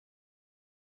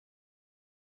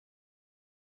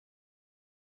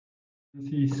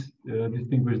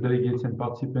Distinguished delegates and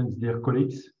participants, dear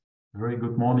colleagues, very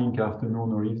good morning,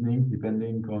 afternoon, or evening,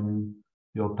 depending on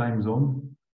your time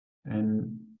zone.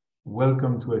 And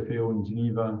welcome to FAO in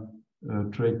Geneva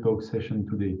Trade Talks session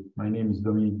today. My name is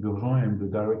Dominique Durgeon. I'm the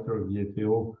director of the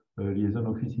FAO Liaison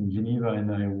Office in Geneva,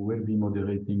 and I will be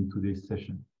moderating today's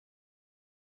session.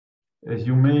 As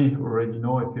you may already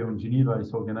know, FAO in Geneva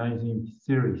is organizing a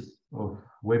series of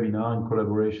webinars in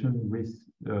collaboration with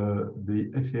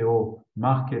the FAO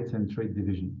Markets and Trade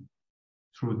Division.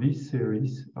 Through this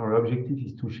series, our objective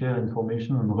is to share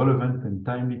information on relevant and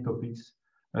timely topics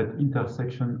at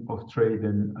intersection of trade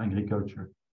and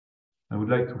agriculture. I would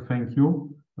like to thank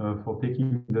you for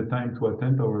taking the time to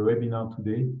attend our webinar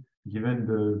today, given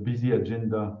the busy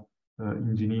agenda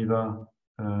in Geneva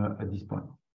at this point.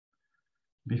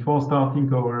 Before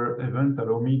starting our event,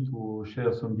 allow me to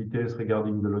share some details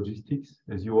regarding the logistics.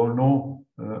 As you all know,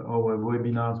 our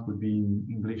webinars will be in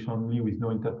English only with no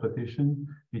interpretation.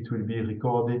 It will be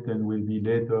recorded and will be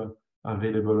later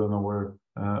available on our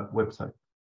website.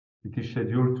 It is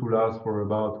scheduled to last for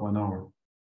about 1 hour.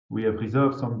 We have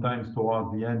reserved some time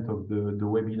towards the end of the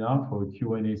webinar for a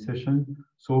Q&A session,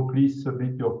 so please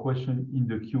submit your question in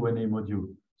the Q&A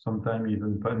module. Sometimes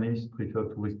even panelists prefer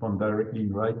to respond directly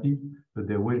in writing, but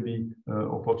there will be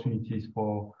opportunities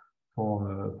for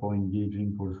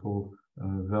engaging also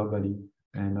verbally.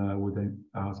 And I would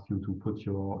ask you to put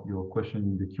your question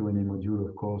in the Q&A module,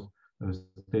 of course,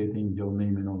 stating your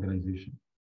name and organization.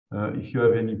 If you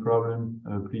have any problem,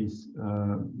 please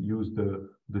use the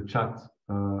chat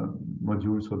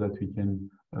module so that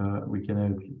we can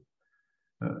help you.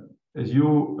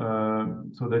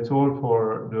 So that's all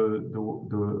for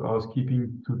the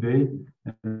housekeeping today,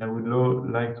 and I would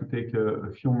like to take a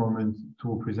few moments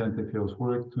to present FAO's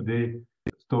work today,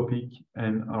 topic,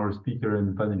 and our speaker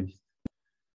and panelists.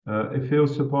 FAO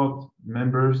supports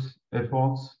members'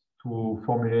 efforts to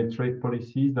formulate trade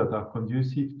policies that are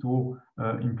conducive to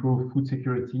improve food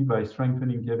security by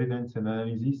strengthening evidence and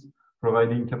analysis,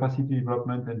 providing capacity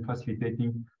development, and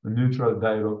facilitating a neutral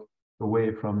dialogue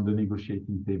away from the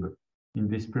negotiating table. In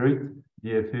this spirit,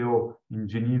 the FAO in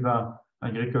Geneva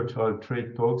Agricultural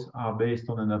Trade Talks are based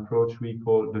on an approach we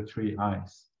call the 3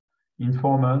 I's: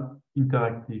 informal,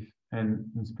 interactive, and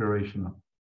inspirational.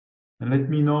 And let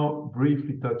me now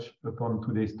briefly touch upon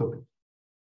today's topic.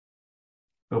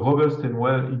 A robust and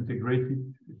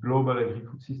well-integrated global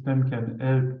agri-food system can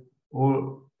help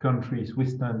all countries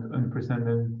withstand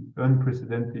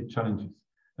unprecedented challenges,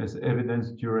 as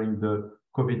evidenced during the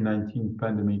COVID-19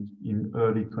 pandemic in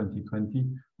early 2020,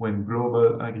 when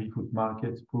global agri-food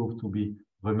markets proved to be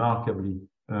remarkably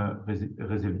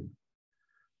resilient.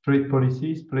 Trade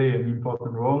policies play an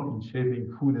important role in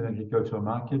shaping food and agriculture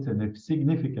markets and have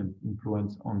significant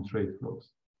influence on trade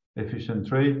flows. Efficient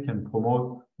trade can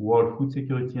promote world food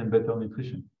security and better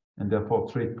nutrition, and therefore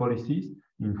trade policies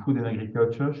in food and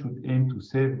agriculture should aim to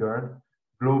safeguard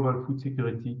global food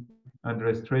security,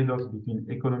 address trade-offs between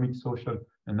economic, social,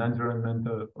 and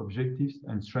environmental objectives,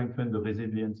 and strengthen the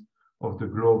resilience of the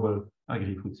global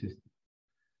agri-food system.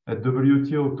 At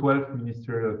WTO 12th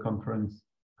Ministerial Conference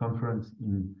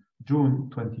in June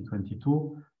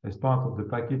 2022, as part of the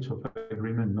package of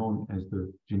agreement known as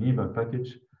the Geneva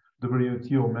Package,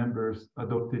 WTO members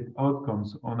adopted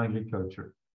outcomes on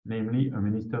agriculture, namely a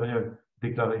ministerial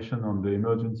declaration on the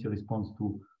emergency response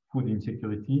to food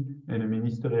insecurity and a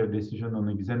ministerial decision on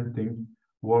exempting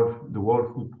the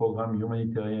World Food Programme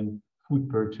humanitarian food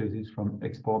purchases from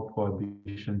export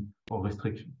prohibition or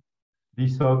restriction.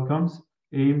 These outcomes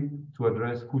aim to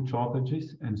address food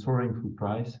shortages and soaring food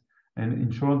price and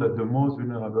ensure that the most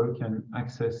vulnerable can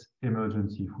access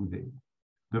emergency food aid.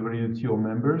 WTO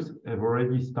members have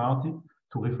already started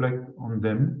to reflect on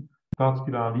them,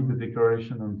 particularly the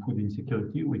Declaration on Food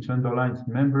Insecurity, which underlines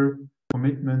member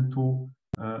commitment to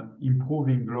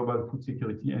improving global food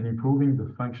security and improving the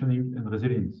functioning and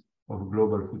resilience of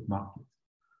global food markets.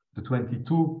 The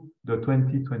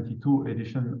 2022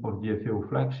 edition of the FAO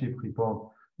flagship report,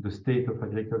 The State of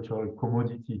Agricultural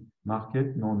Commodity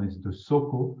Market, known as the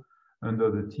SOCO,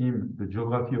 under the theme, The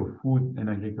Geography of Food and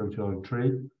Agricultural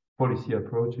Trade, Policy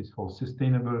Approaches for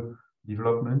Sustainable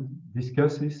Development,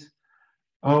 discusses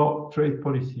how trade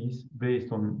policies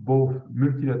based on both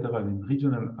multilateral and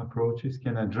regional approaches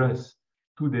can address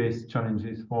today's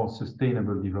challenges for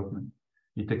sustainable development.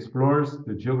 It explores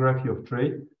the geography of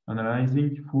trade,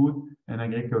 analyzing food and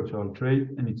agricultural trade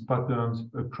and its patterns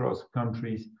across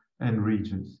countries and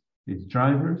regions, its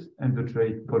drivers, and the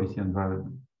trade policy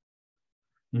environment.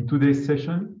 In today's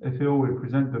session, FAO will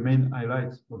present the main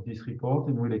highlights of this report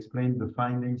and will explain the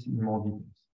findings in more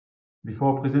details.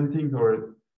 Before presenting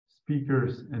our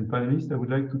speakers and panelists, I would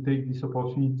like to take this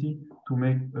opportunity to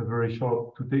make a very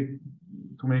short, to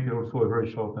make also a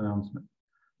very short announcement.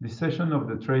 This session of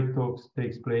the Trade Talks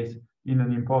takes place in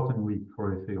an important week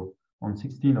for FAO. On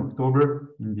 16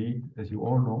 October, indeed, as you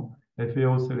all know,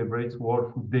 FAO celebrates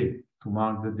World Food Day to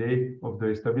mark the day of the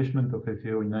establishment of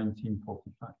FAO in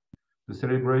 1945. The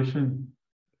celebration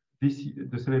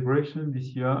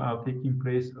this year are taking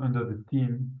place under the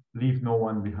theme Leave No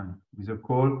One Behind, with a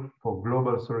call for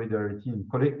global solidarity and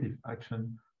collective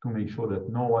action to make sure that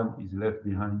no one is left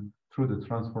behind through the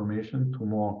transformation to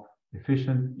more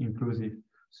efficient, inclusive,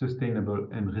 sustainable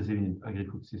and resilient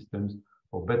agri-food systems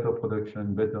for better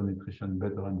production, better nutrition,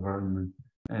 better environment,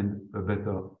 and a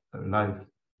better life,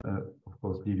 of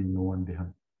course, leaving no one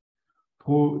behind.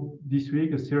 Through this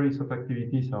week, a series of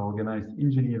activities are organized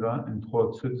in Geneva and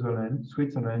throughout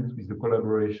Switzerland with the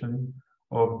collaboration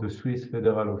of the Swiss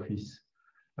Federal Office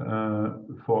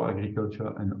for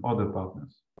Agriculture and other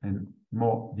partners. And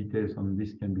more details on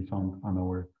this can be found on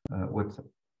our website.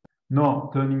 Now,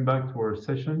 turning back to our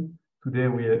session, today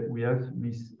we have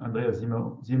Ms. Andrea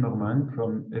Zimmermann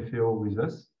from FAO with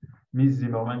us. Ms.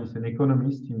 Zimmermann is an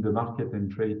economist in the Market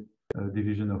and Trade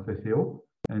Division of FAO.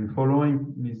 And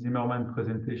following Ms. Zimmermann's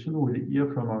presentation, we'll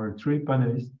hear from our three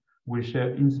panelists who will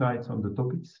share insights on the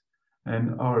topics.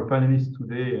 And our panelists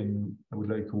today, and I would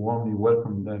like to warmly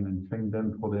welcome them and thank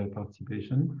them for their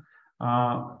participation,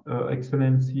 are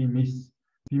Excellency Ms.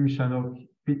 Pim Shanok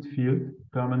Pitfield,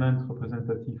 Permanent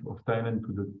Representative of Thailand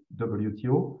to the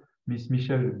WTO, Ms.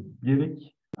 Michelle Bielik,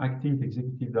 Acting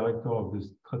Executive Director of the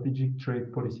Strategic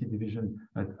Trade Policy Division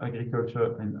at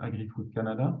Agriculture and Agri-Food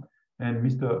Canada, and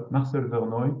Mr. Marcel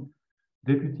Vernooy,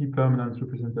 Deputy Permanent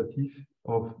Representative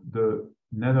of the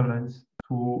Netherlands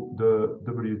to the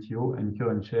WTO and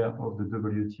current chair of the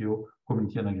WTO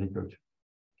Committee on Agriculture.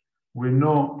 We'll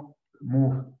now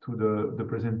move to the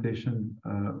presentation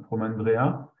from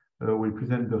Andrea. We'll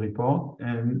present the report.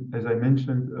 And as I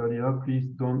mentioned earlier, please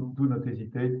do not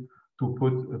hesitate to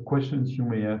put questions you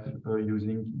may have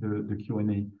using the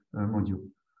Q&A module.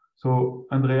 So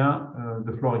Andrea,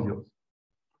 the floor is yours.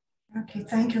 Okay,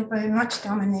 thank you very much,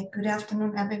 Dominic. Good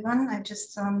afternoon, everyone. I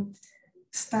just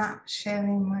start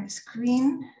sharing my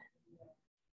screen.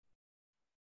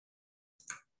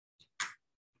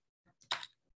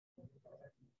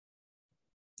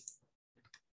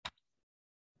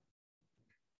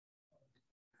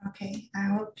 Okay, I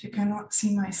hope you cannot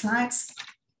see my slides.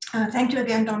 Thank you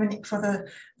again, Dominic, for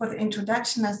the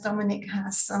introduction. As Dominic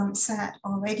has said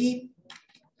already,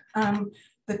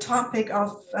 the topic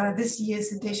of this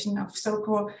year's edition of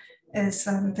SOCO is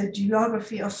the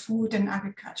geography of food and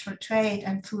agricultural trade.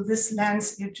 And through this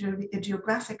lens, a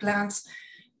geographic lens,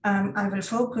 I will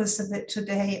focus a bit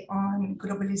today on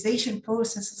globalization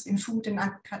processes in food and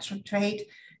agricultural trade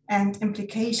and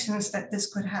implications that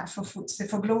this could have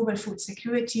for global food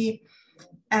security.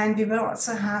 And we will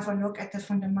also have a look at the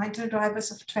fundamental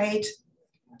drivers of trade,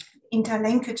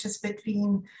 interlinkages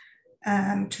between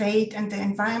trade and the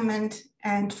environment,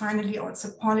 and finally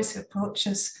also policy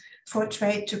approaches for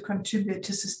trade to contribute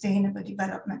to sustainable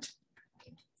development.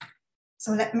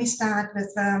 So let me start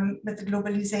with the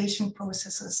globalization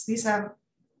processes. These are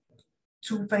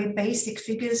two very basic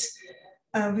figures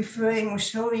referring or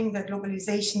showing the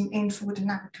globalization in food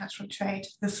and agricultural trade.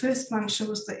 The first one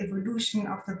shows the evolution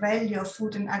of the value of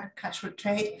food and agricultural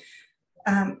trade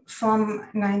from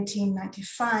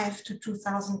 1995 to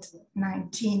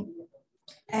 2019.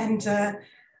 And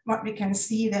what we can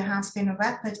see, there has been a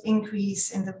rapid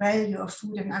increase in the value of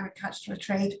food and agricultural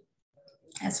trade,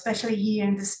 especially here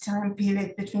in this time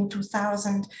period between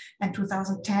 2000 and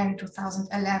 2010,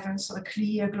 2011, so a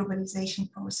clear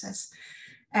globalization process.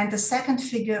 And the second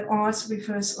figure also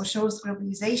refers or shows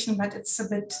globalization, but it's a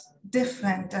bit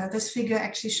different. This figure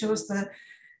actually shows the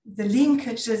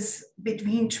linkages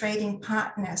between trading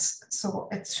partners. So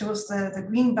it shows the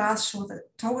green bars show the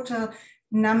total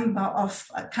number of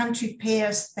country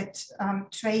pairs that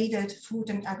traded food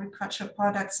and agricultural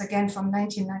products, again from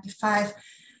 1995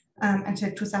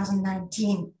 until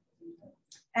 2019.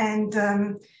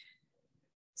 And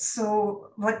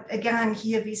so what, again,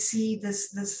 here we see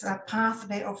this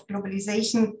pathway of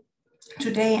globalization.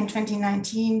 Today in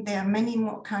 2019, there are many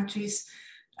more countries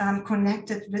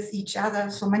connected with each other.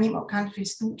 So many more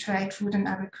countries do trade food and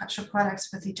agricultural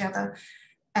products with each other.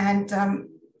 And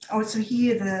also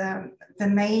here,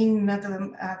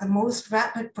 the most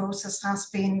rapid process has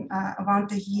been around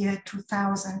the year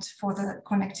 2000 for the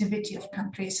connectivity of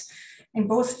countries. In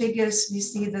both figures, we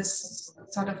see this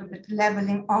sort of a bit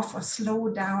leveling off or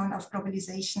slowdown of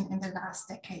globalization in the last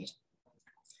decade.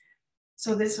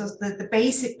 So this was the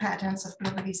basic patterns of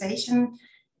globalization.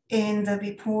 in the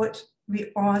report,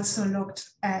 we also looked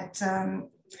at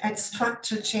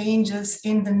structural changes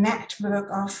in the network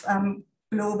of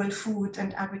global food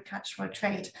and agricultural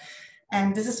trade.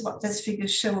 And this is what this figure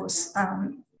shows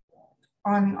on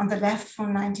the left for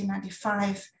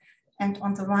 1995 and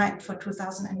on the right for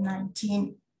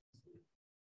 2019.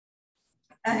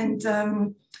 And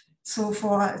so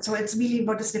it's really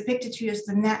what is depicted here is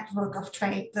the network of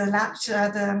trade.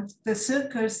 The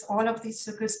circles, all of these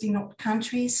circles denote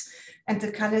countries, and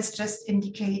the colors just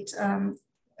indicate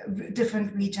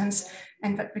different regions.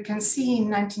 And what we can see in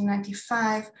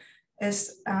 1995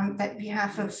 is that we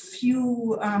have a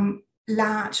few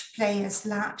large players,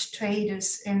 large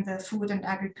traders in the food and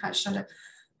agricultural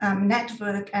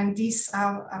network, and these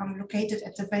are located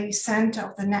at the very center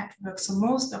of the network. So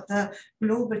most of the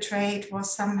global trade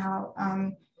was somehow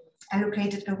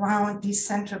allocated around these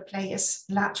central players,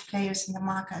 large players in the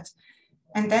market.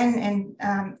 And then in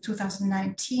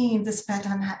 2019, this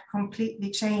pattern had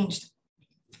completely changed.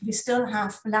 We still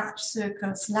have large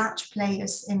circles, large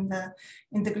players in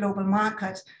the global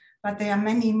market, but there are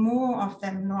many more of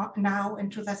them now in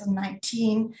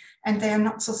 2019, and they are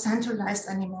not so centralized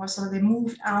anymore. So they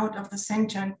moved out of the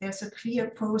center, and there's a clear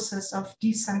process of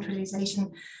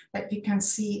decentralization that we can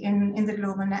see in the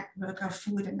global network of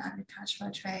food and agricultural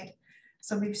trade.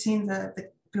 So we've seen the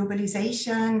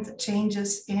globalization, the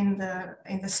changes in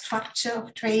the structure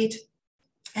of trade.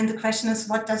 And the question is,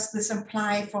 what does this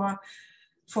imply for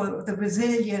the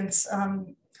resilience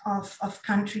of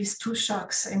countries to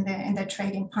shocks in their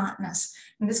trading partners?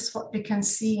 And this is what we can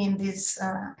see in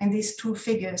these two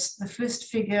figures. The first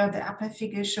figure, the upper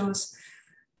figure, shows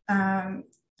a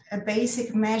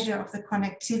basic measure of the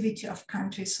connectivity of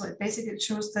countries. So it basically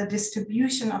shows the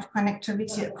distribution of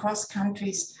connectivity across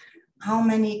countries, how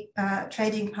many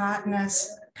trading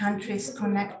partners countries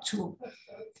connect to.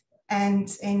 And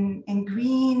in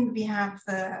green, we have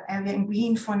the area in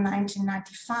green for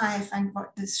 1995. And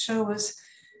what this shows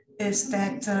is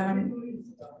that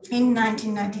in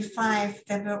 1995,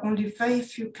 there were only very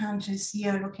few countries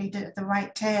here located at the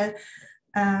right tail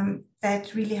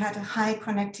that really had a high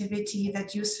connectivity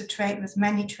that used to trade with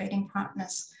many trading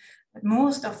partners. But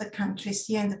most of the countries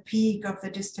here in the peak of the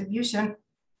distribution,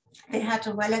 they had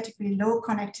a relatively low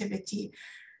connectivity.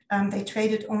 They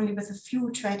traded only with a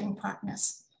few trading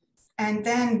partners. And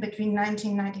then between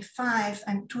 1995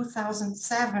 and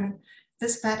 2007,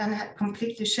 this pattern had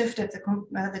completely shifted.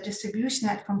 The distribution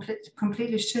had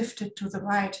completely shifted to the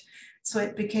right. So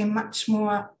it became much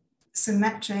more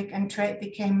symmetric and trade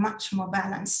became much more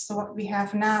balanced. So what we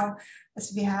have now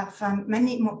is we have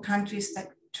many more countries that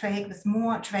trade with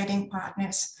more trading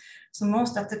partners. So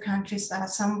most of the countries are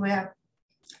somewhere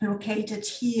located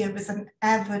here with an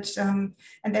average, and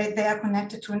they are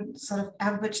connected to a sort of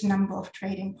average number of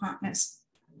trading partners.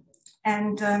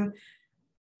 And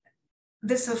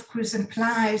this, of course,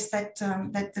 implies that,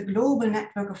 that the global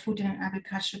network of food and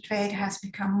agricultural trade has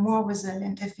become more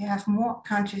resilient. If we have more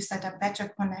countries that are better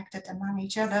connected among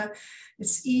each other,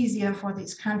 it's easier for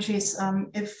these countries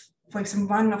if, for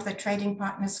example, one of the trading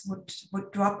partners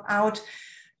would drop out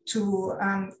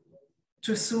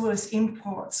to source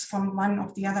imports from one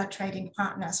of the other trading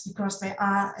partners because there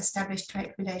are established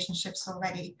trade relationships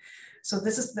already. So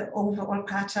this is the overall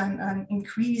pattern, an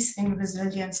increase in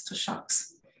resilience to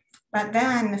shocks. But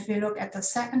then if we look at the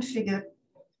second figure,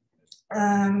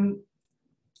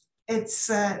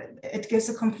 it gives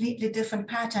a completely different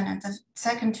pattern. And the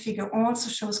second figure also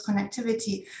shows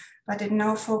connectivity, but it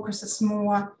now focuses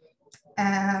more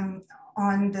on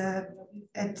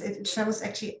it shows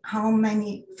actually how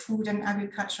many food and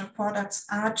agricultural products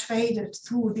are traded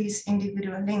through these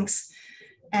individual links.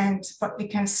 And what we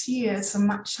can see is a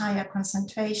much higher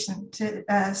concentration.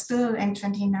 Still in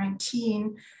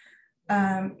 2019,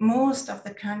 most of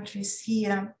the countries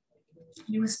here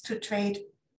used to trade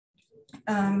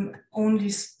only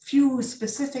few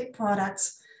specific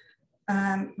products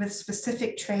with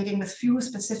few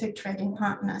specific trading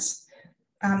partners.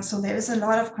 So there is a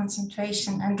lot of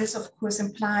concentration, and this of course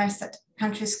implies that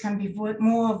countries can be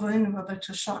more vulnerable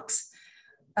to shocks.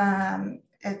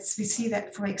 We see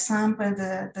that, for example,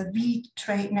 the wheat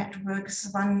trade network is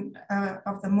one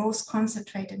of the most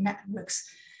concentrated networks.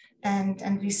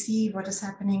 And we see what is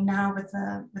happening now with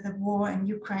the war in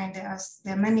Ukraine. There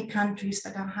are many countries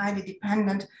that are highly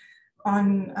dependent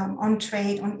on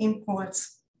trade, on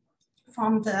imports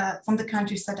from the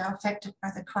countries that are affected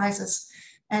by the crisis.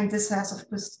 And this has, of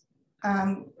course,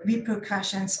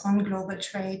 repercussions on global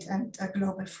trade and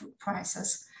global food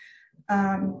prices.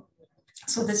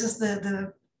 So this is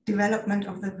the development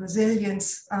of the resilience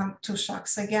to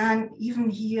shocks. Again, even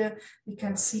here, we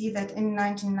can see that in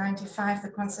 1995, the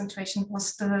concentration was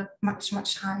still much,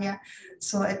 much higher.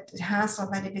 So it has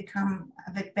already become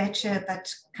a bit better, but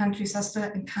countries are still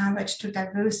encouraged to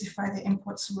diversify their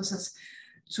import sources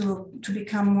to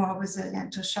become more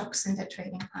resilient to shocks in their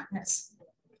trading partners.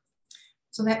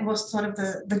 So that was sort of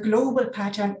the global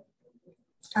pattern.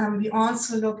 We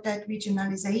also looked at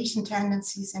regionalization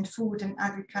tendencies in food and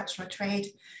agricultural trade.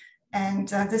 And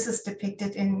this is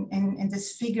depicted in this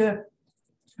figure,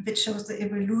 which shows the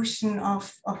evolution of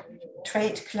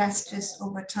trade clusters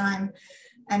over time.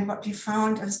 And what we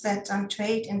found is that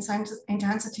trade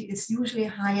intensity is usually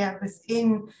higher within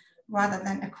rather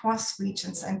than across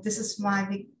regions. And this is why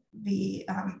we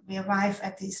arrive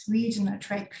at these regional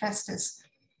trade clusters.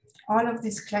 All of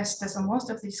these clusters, or most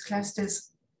of these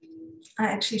clusters,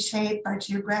 are actually shaped by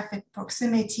geographic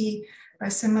proximity, by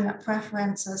similar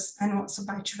preferences, and also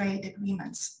by trade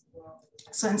agreements.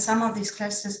 So in some of these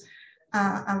clusters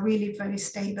are really very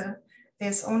stable.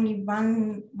 There's only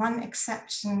one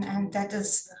exception, and that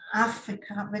is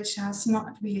Africa, which has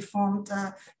not really formed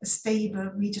a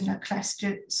stable regional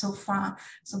cluster so far.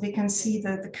 So we can see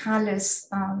the colors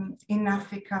in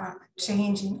Africa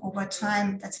changing over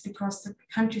time. That's because the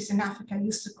countries in Africa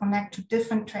used to connect to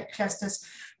different trade clusters,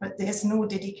 but there's no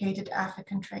dedicated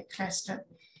African trade cluster.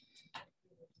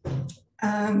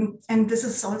 And this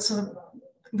is also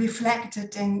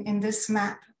reflected in this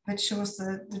map, which shows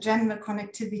the general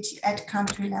connectivity at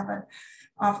country level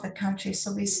of the country.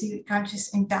 So we see countries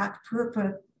in dark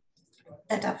purple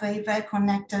that are very well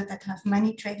connected, that have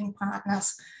many trading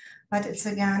partners, but it's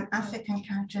again African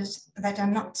countries that are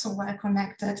not so well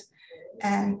connected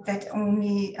and that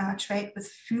only trade with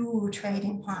few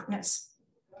trading partners.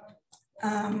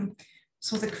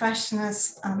 So the question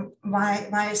is,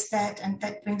 why is that? And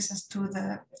that brings us to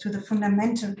the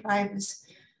fundamental drivers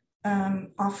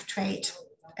of trade.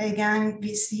 Again,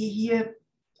 we see here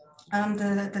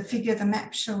the figure, the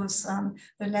map shows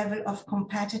the level of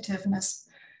competitiveness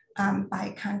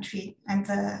by country. And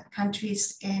the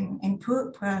countries in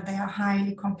purple, they are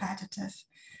highly competitive.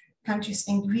 Countries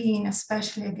in green,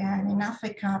 especially again in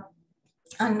Africa,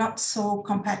 are not so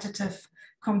competitive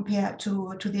compared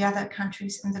to the other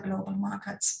countries in the global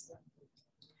markets.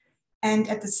 And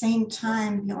at the same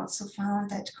time, we also found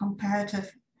that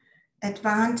comparative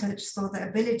advantage, so the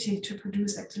ability to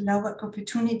produce at lower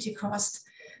opportunity cost,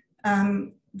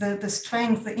 the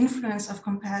strength, the influence of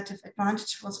comparative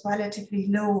advantage was relatively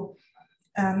low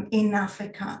in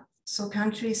Africa. So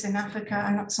countries in Africa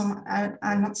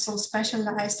are not so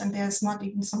specialized, and there's not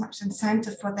even so much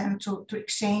incentive for them to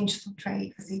exchange, to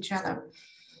trade with each other.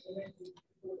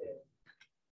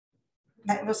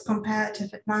 That was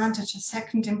comparative advantage. A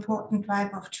second important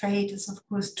driver of trade is, of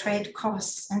course, trade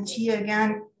costs. And here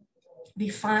again, we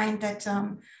find that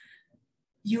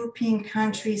European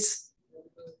countries,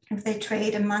 if they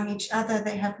trade among each other,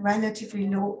 they have relatively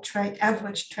low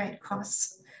average trade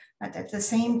costs. But at the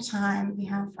same time, we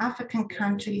have African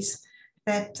countries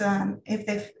that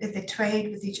if they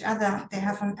trade with each other, they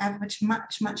have on average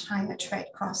much higher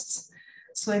trade costs.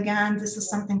 So again, this is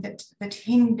something that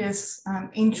hinders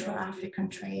intra-African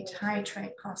trade, high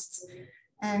trade costs.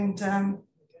 And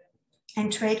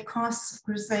trade costs, of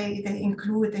course, they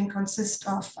consist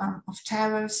of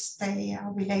tariffs. They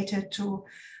are related to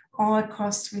all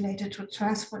costs related to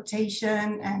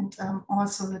transportation and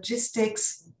also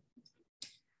logistics.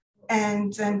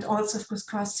 And also, of course,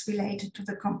 costs related to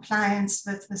the compliance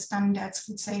with the standards,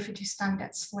 food safety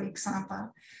standards, for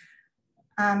example.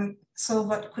 So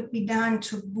what could be done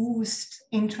to boost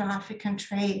intra-African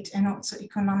trade and also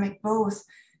economic growth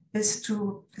is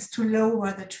to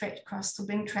lower the trade costs, to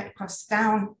bring trade costs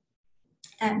down.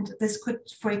 And this could,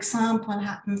 for example,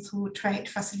 happen through trade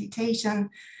facilitation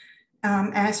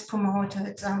as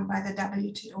promoted by the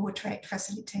WTO Trade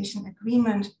Facilitation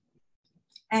Agreement.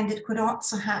 And it could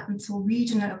also happen through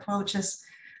regional approaches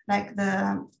like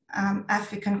the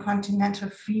African Continental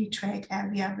Free Trade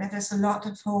Area, where there's a lot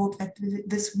of hope that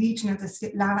this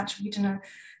large regional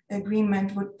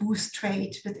agreement would boost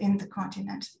trade within the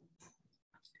continent.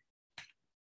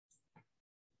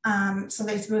 So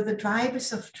these were the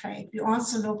drivers of trade. We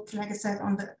also looked, like I said,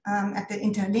 at the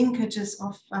interlinkages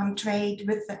of trade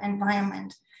with the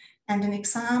environment. And an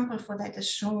example for that is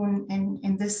shown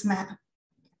in this map.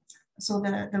 So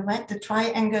the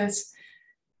triangles,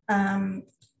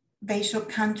 they show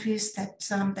countries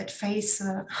that face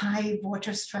high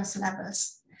water stress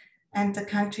levels. And the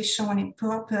countries shown in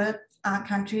purple are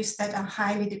countries that are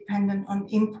highly dependent on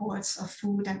imports of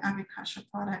food and agricultural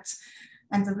products.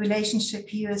 And the relationship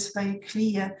here is very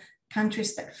clear.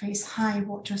 Countries that face high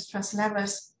water stress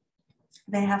levels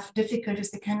they have difficulties,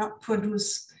 they cannot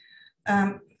produce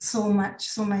so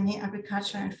many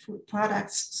agricultural and food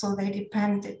products, so they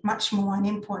depend much more on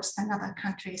imports than other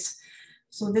countries.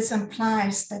 So this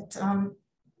implies that,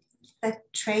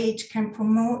 that trade can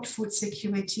promote food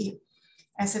security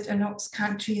as it allows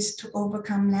countries to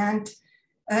overcome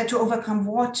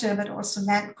water, but also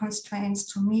land constraints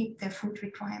to meet their food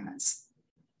requirements.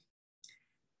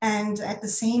 And at the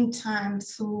same time,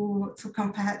 through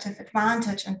comparative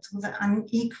advantage and through the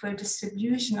unequal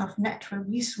distribution of natural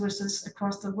resources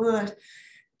across the world,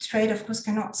 trade, of course,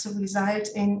 can also result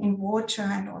in water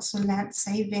and also land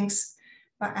savings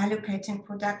by allocating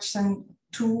production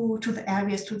to the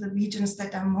areas, to the regions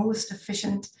that are most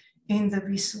efficient in the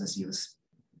resource use.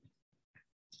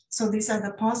 So these are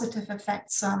the positive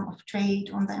effects of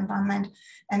trade on the environment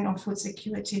and on food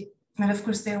security. And of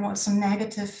course, there are also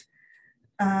negative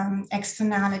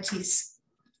externalities.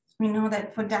 We know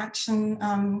that production,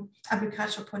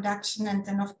 agricultural production, and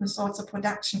then of course also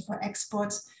production for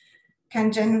exports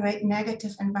can generate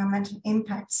negative environmental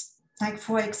impacts, like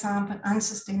for example,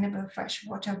 unsustainable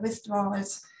freshwater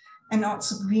withdrawals and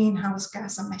also greenhouse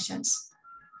gas emissions.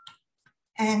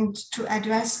 And to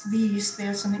address these,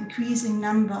 there's an increasing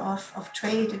number of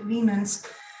trade agreements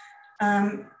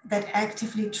that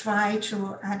actively try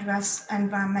to address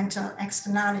environmental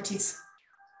externalities.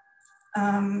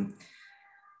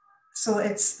 So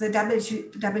it's the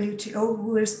WTO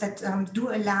rules that do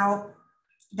allow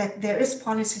that there is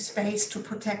policy space to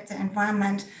protect the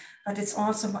environment, but it's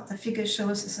also what the figure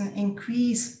shows is an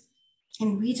increase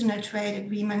in regional trade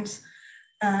agreements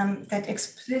that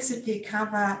explicitly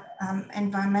cover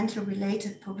environmental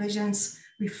related provisions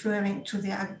referring to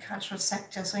the agricultural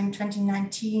sector. So in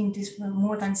 2019, these were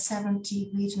more than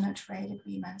 70 regional trade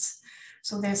agreements.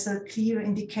 So there's a clear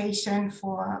indication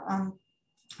for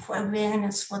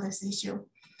awareness for this issue.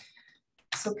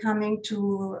 So coming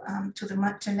to the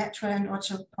multilateral and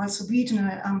also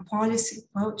regional policy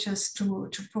approaches to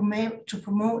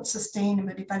promote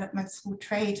sustainable development through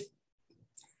trade.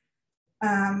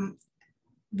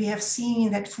 We have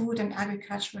seen that food and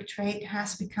agricultural trade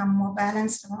has become more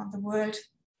balanced around the world.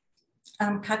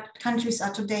 Countries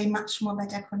are today much more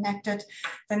better connected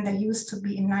than they used to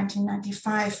be in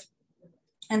 1995.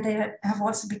 And they have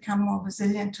also become more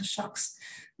resilient to shocks.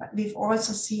 But we've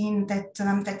also seen that,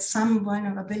 that some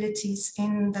vulnerabilities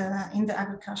in the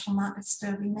agricultural market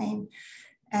still remain.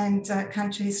 And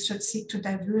countries should seek to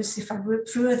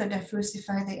further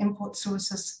diversify their import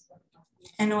sources.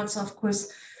 And also, of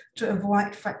course, to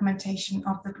avoid fragmentation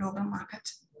of the global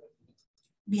market.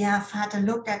 We have had a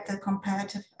look at the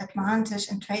comparative advantage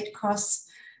and trade costs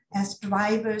as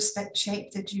drivers that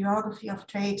shape the geography of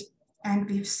trade. And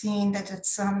we've seen that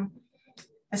it's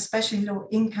especially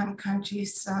low-income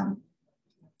countries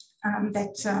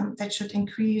that should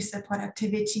increase their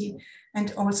productivity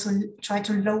and also try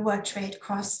to lower trade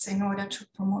costs in order to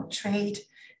promote trade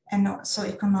and also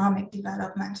economic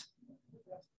development.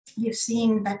 We've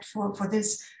seen that for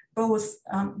this, both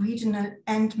regional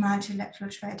and multilateral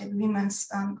trade agreements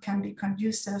can be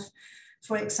conducive.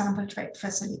 For example, trade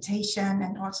facilitation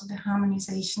and also the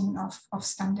harmonization of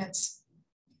standards.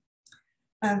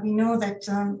 We know that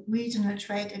regional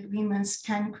trade agreements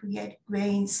can create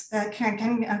gains,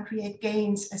 create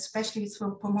gains, especially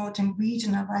through promoting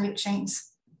regional value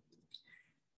chains.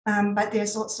 But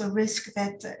there's also risk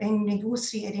that in the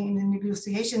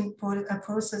negotiation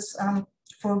process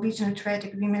for regional trade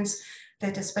agreements,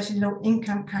 that especially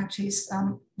low-income countries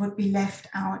would be left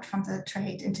out from the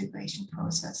trade integration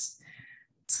process.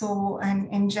 So,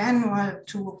 and in general,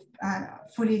 to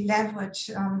fully leverage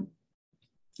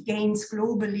gains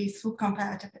globally through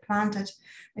comparative advantage,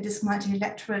 it is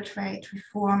multilateral trade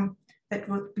reform that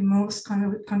would be most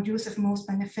conducive, most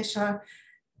beneficial,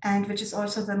 and which is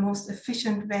also the most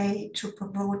efficient way to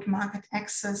promote market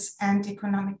access and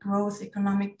economic growth,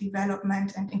 economic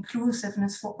development, and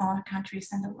inclusiveness for all countries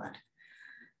in the world.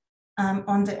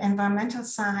 On the environmental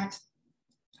side,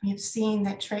 we've seen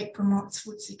that trade promotes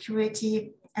food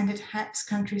security and it helps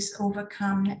countries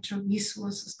overcome natural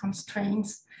resources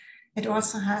constraints. It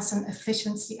also has an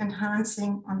efficiency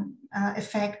enhancing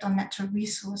effect on natural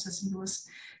resources use.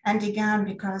 And again,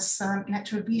 because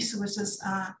natural resources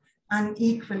are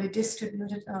unequally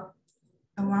distributed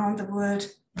around the world,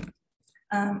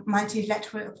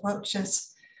 multilateral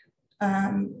approaches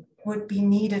would be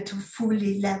needed to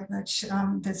fully leverage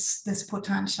this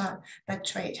potential that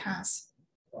trade has.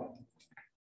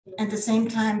 At the same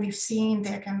time, we've seen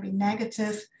there can be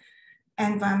negative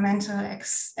environmental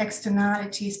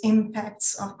externalities,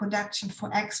 impacts of production for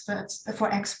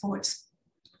exports.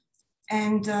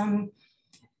 And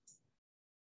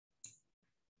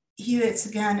here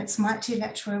it's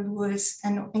multilateral rules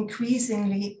and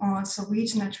increasingly also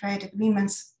regional trade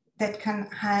agreements that can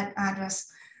help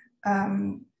address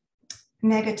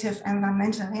negative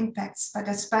environmental impacts, but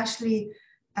especially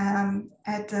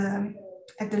at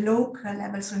the local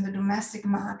level, so in the domestic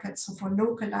market, so for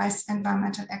localized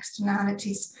environmental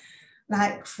externalities,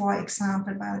 like, for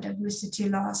example, biodiversity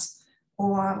loss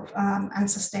or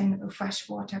unsustainable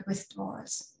freshwater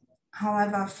withdrawals.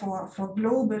 However, for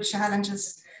global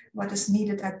challenges, what is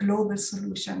needed are global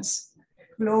solutions,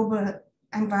 global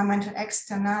environmental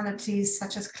externalities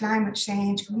such as climate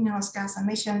change, greenhouse gas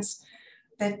emissions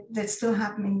that still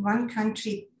happen in one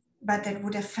country, but that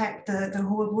would affect the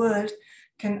whole world,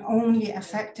 can only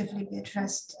effectively be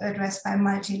addressed by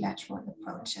multilateral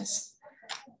approaches.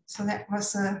 So that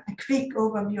was a quick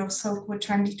overview of SOCO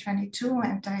 2022,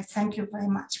 and I thank you very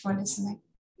much for listening.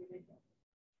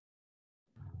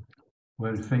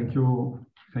 Well, thank you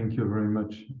very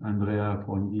much, Andrea,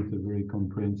 for indeed a very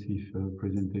comprehensive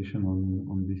presentation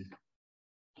on this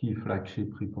key flagship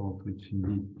report, which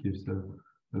indeed gives a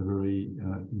very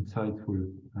insightful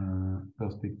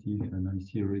perspective. And I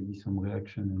see already some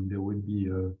reaction, and there will be,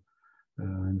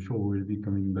 I'm sure we'll be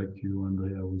coming back to you,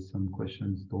 Andrea, with some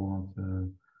questions toward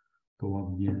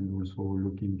the end, also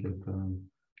looking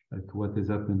at what has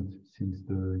happened since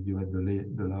you had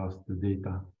the last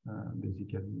data.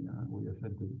 Basically, we have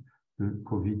had the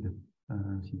COVID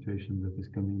situation that is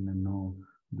coming, and now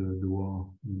the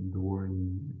war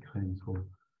in Ukraine. So it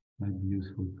might be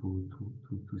useful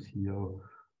to see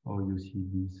how you see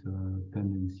this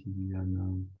tendency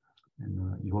and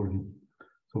evolving.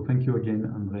 So thank you again,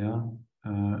 Andrea.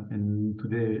 And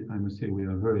today, I must say, we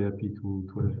are very happy to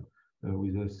have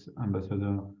with us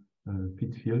Ambassador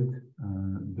Pitfield.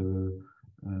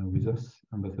 With us,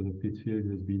 Ambassador Pitfield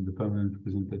has been the permanent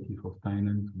representative of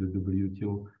Thailand to the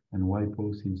WTO and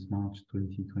WIPO since March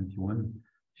 2021.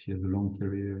 She has a long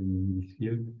career in this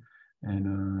field,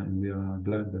 and we are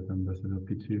glad that Ambassador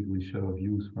Pitfield will share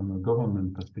views from a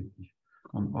government perspective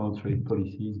on how trade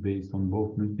policies based on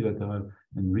both multilateral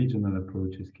and regional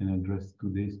approaches can address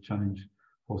today's challenge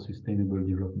for sustainable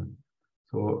development.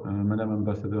 So, Madam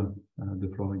Ambassador, the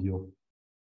floor is yours.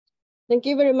 Thank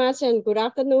you very much, and good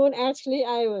afternoon. Actually,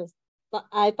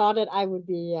 I thought that I would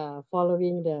be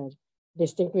following the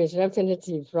distinguished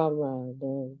representative from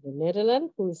the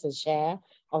Netherlands, who is the chair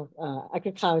of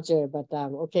agriculture. But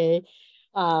okay,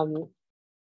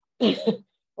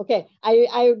 okay.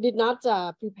 I did not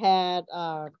prepare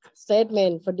a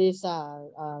statement for this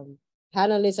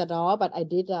panelist at all, but I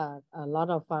did a lot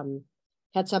of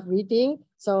catch-up reading.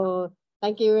 So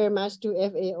thank you very much to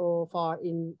FAO for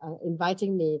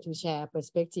inviting me to share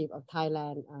perspective of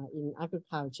Thailand in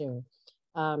agriculture.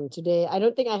 Today, I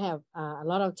don't think I have a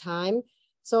lot of time.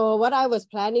 So what I was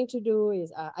planning to do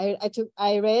is I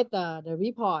read the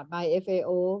report by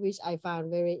FAO, which I found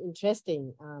very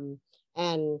interesting.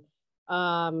 And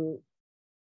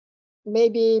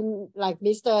maybe like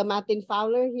Mr. Martin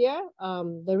Fowler here,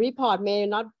 the report may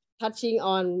not touching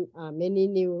on many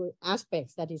new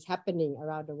aspects that is happening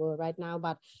around the world right now,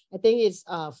 but I think it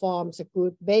forms a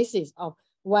good basis of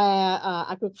where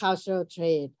agricultural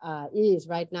trade is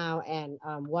right now, and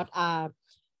what are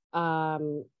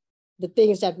the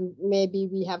things that maybe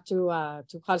we have to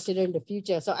consider in the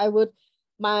future. So I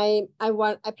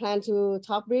plan to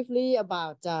talk briefly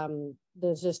about the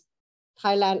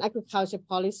Thailand agriculture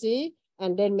policy,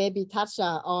 and then maybe touch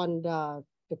on the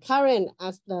current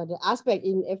the aspect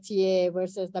in FTA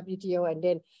versus WTO, and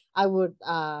then I would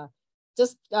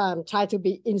just try to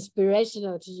be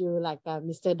inspirational to you, like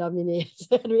Mr. Dominic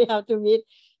said. We have to meet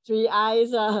three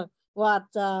eyes.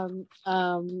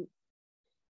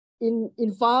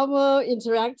 Informal,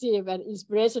 interactive, and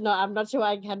inspirational. I'm not sure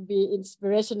I can be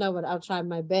inspirational, but I'll try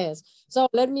my best. So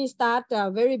let me start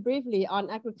very briefly on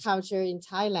agriculture in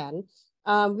Thailand.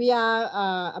 We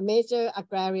are a major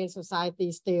agrarian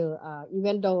society still,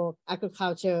 even though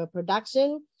agriculture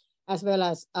production as well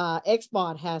as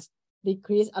export has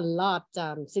decreased a lot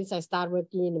since I started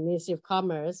working in the Ministry of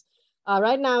Commerce.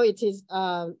 Right now, it is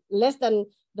less than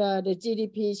the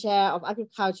GDP share of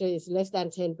agriculture is less than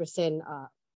 10%.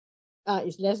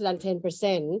 Is less than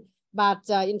 10%, but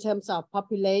in terms of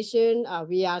population,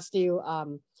 we are still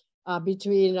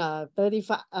between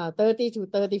 30 to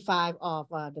 35 of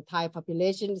the Thai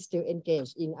population is still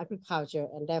engaged in agriculture,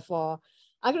 and therefore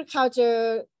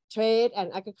agriculture trade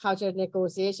and agriculture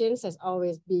negotiations has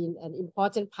always been an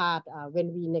important part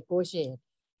when we negotiate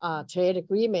trade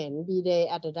agreement, be they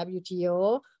at the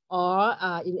WTO or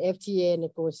in FTA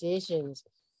negotiations.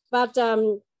 But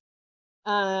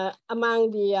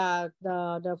among the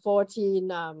 14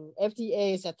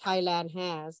 FTAs that Thailand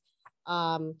has,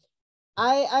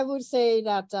 I would say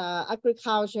that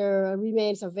agriculture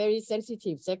remains a very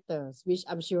sensitive sector, which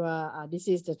I'm sure this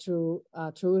is the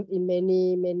truth in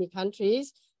many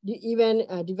countries, even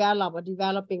developed or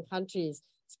developing countries.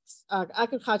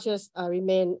 Agriculture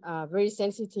remain very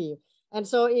sensitive. And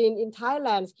so in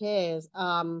Thailand's case,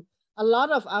 a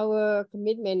lot of our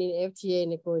commitment in FTA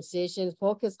negotiations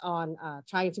focus on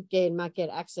trying to gain market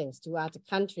access to other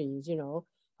countries,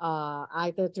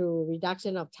 either through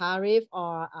reduction of tariff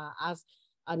or as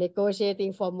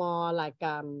negotiating for more like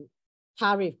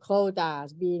tariff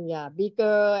quotas, being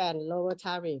bigger and lower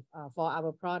tariff for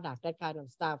our product, that kind of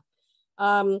stuff.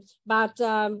 But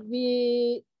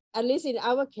we, at least in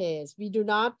our case, we do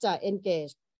not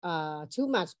engage too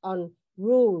much on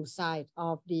rule side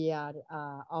of the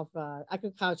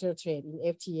agricultural trade in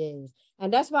FTAs.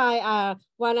 And that's why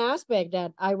one aspect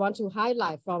that I want to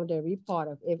highlight from the report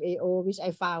of FAO, which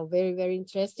I found very, very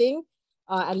interesting,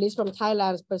 at least from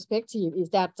Thailand's perspective, is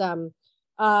that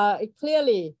it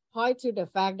clearly points to the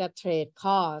fact that trade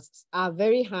costs are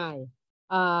very high.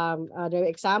 The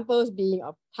examples being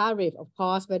of tariff, of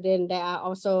course, but then there are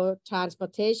also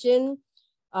transportation,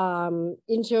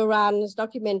 insurance,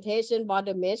 documentation,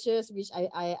 border measures, which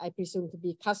I presume to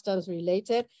be customs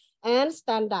related, and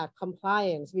standard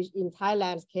compliance, which in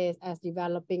Thailand's case, as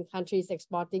developing countries,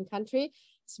 exporting country,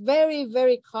 it's very,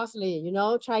 very costly,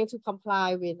 trying to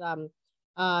comply with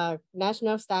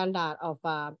national standard of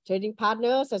trading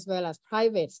partners as well as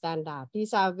private standard.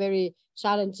 These are very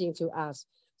challenging to us.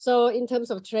 So in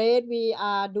terms of trade, we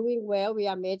are doing well. We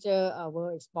are major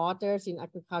world exporters in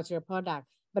agricultural products.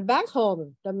 But back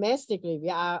home, domestically, we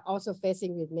are also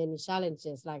facing with many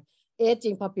challenges like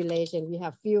aging population. We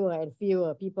have fewer and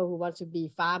fewer people who want to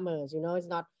be farmers. It's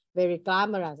not very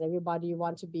glamorous. Everybody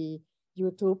wants to be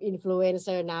YouTube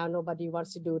influencer now. Nobody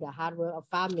wants to do the hard work of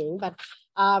farming. But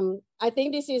I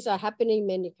think this is happening in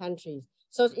many countries.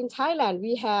 So in Thailand,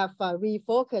 we have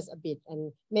refocused a bit,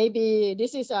 and maybe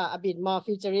this is a bit more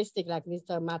futuristic, like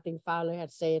Mr. Martin Fowler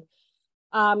had said.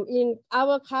 In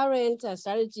our current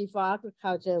strategy for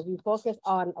agriculture, we focus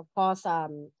on, of course,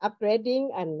 upgrading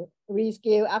and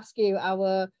upskill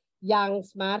our young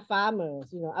smart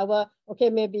farmers.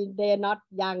 Maybe they are not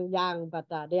young, but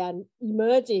they are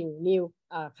emerging new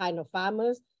kind of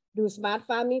farmers. Do smart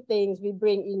farming things. We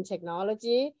bring in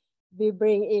technology. We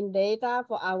bring in data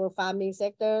for our farming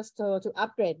sectors to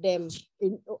upgrade them.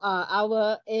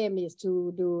 Our aim is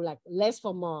to do like less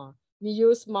for more. We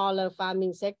use smaller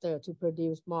farming sector to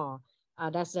produce more.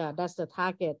 That's the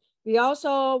target. We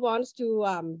also want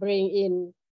to bring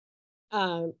in,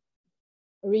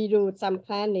 redo some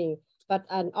planning, but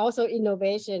also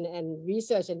innovation and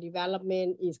research and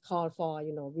development is called for.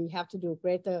 We have to do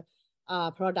greater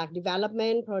product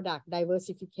development, product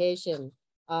diversification,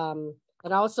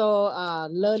 and also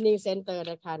learning center,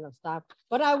 that kind of stuff.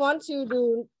 What I want to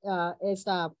do is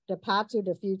the path to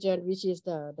the future, which is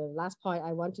the last point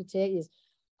I want to take is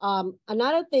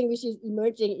another thing which is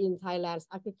emerging in Thailand's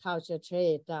agriculture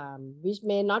trade, which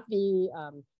may not be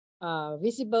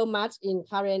visible much in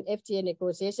current FTA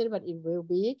negotiation, but it will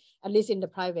be, at least in the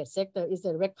private sector, is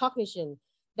the recognition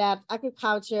that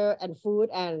agriculture and food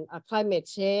and climate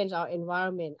change or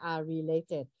environment are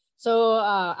related. So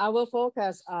our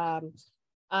focus,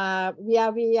 we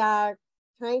are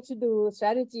trying to do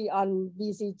strategy on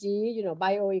BCG,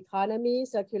 bioeconomy,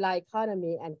 circular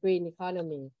economy, and green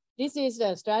economy. This is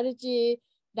a strategy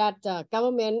that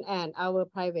government and our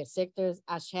private sectors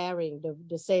are sharing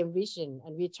the same vision,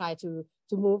 and we try to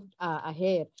move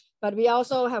ahead. But we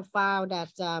also have found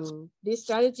that this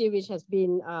strategy, which has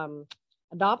been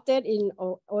adopted in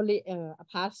only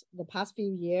the past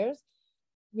few years,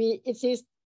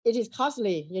 it is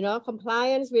costly.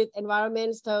 Compliance with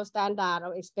environmental standard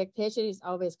or expectation is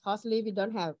always costly. We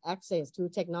don't have access to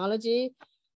technology,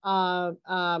 and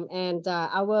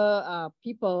our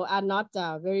people are not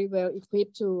very well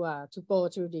equipped to go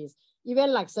through this.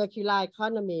 Even like circular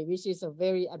economy, which is a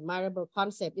very admirable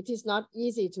concept, it is not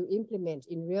easy to implement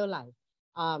in real life.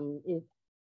 If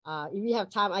we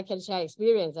have time, I can share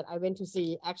experience that I went to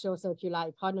see actual circular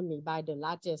economy by the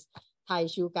largest Thai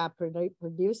sugar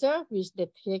producer, which they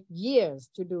take years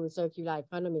to do circular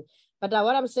economy. But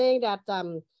what I'm saying that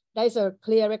there is a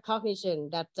clear recognition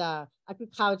that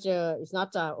agriculture is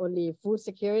not only food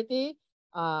security,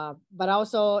 but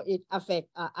also it affects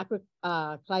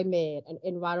climate and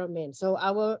environment. So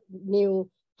our new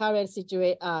current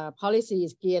policy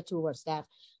is geared towards that.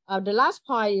 The last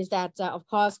point is that, of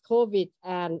course, COVID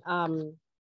and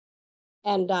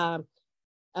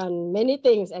many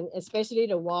things, and especially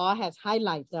the war, has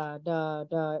highlighted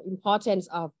the importance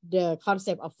of the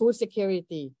concept of food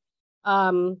security.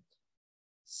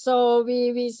 So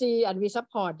we see and we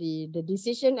support the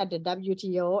decision at the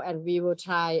WTO, and we will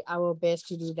try our best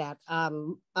to do that.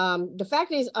 The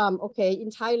fact is, okay, in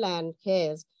Thailand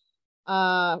case,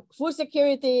 food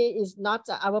security is not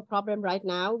our problem right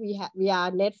now. We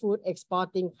are net food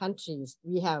exporting countries.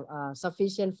 We have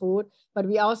sufficient food, but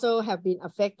we also have been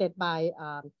affected by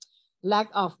lack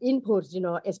of inputs,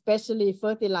 especially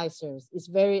fertilizers. It's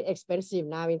very expensive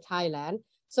now in Thailand.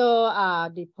 So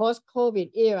the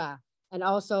post-COVID era, and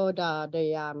also in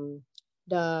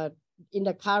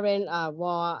the current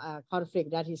war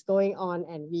conflict that is going on,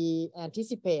 and we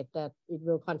anticipate that it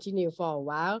will continue for a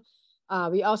while.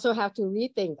 We also have to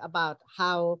rethink about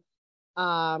how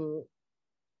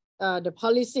the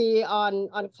policy on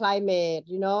climate,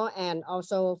 and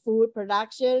also food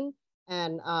production,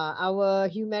 and our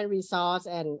human resource,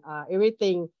 and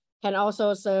everything can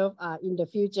also serve in the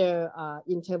future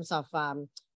in terms of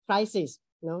crisis,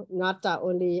 not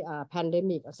only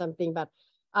pandemic or something, but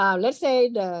let's say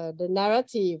the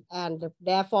narrative and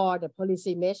therefore the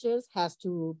policy measures has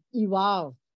to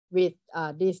evolve with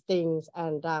these things.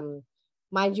 And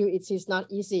mind you, it is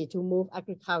not easy to move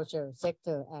agriculture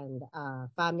sector and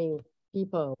farming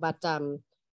people, but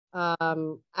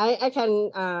I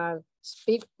can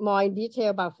speak more in detail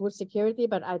about food security,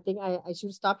 but I think I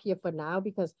should stop here for now,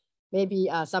 because maybe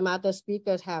some other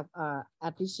speakers have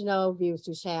additional views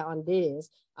to share on this,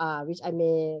 which I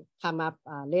may come up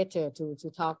later to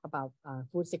talk about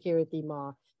food security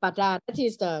more. But that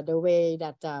is the way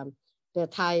that the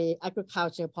Thai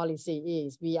agriculture policy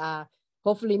is. We are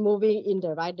hopefully moving in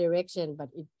the right direction, but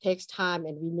it takes time,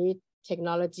 and we need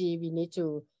technology. We need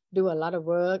to do a lot of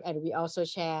work, and we also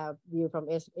share view from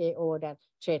FAO that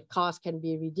trade costs can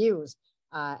be reduced,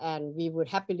 and we would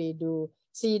happily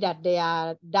see that they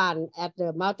are done at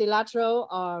the multilateral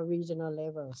or regional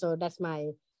level. So that's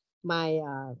my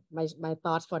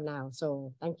thoughts for now.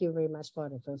 So thank you very much for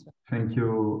the first one. Thank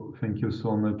you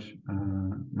so much,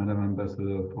 Madam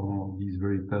Ambassador, for this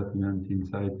very pertinent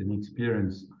insight and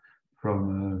experience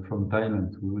from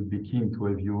Thailand. We would be keen to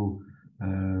have you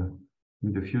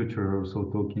in the future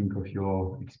also talking of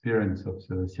your experience of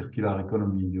the circular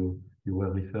economy you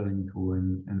were referring to,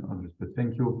 and others. But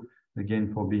thank you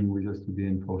again for being with us today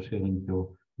and for sharing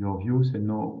your views. And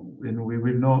we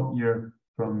will now hear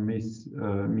from Ms.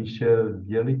 Michelle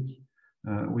Bielik,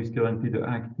 who is currently the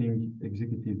Acting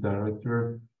Executive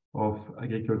Director of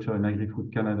Agriculture and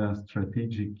Agri-Food Canada's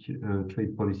Strategic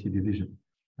Trade Policy Division.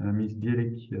 Ms.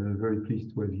 Bielik, very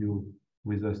pleased to have you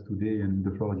with us today, and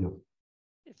the floor is yours.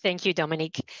 Thank you,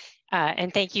 Dominique.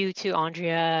 And thank you to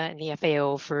Andrea and the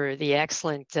FAO for the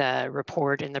excellent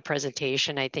report and the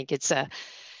presentation. I think it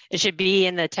should be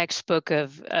in the textbook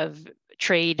of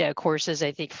trade courses,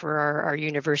 I think, for our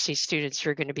university students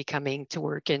who are going to be coming to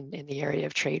work in the area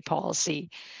of trade policy.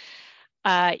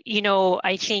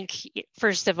 I think,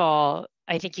 first of all,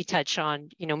 I think you touch on,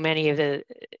 many of the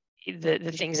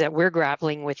things that we're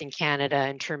grappling with in Canada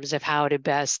in terms of how to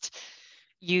best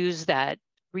use that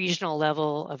regional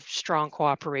level of strong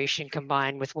cooperation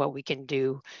combined with what we can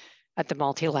do at the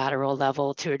multilateral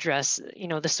level to address,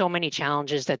 the so many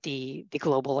challenges that the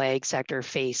global ag sector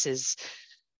faces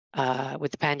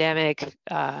with the pandemic,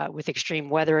 with extreme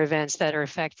weather events that are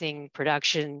affecting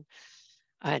production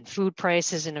and food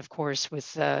prices, and of course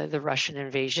with the Russian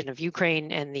invasion of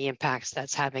Ukraine and the impacts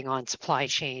that's having on supply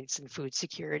chains and food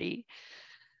security.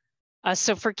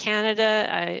 So for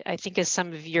Canada, I think as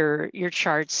some of your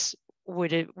charts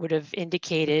would have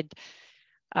indicated,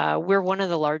 we're one of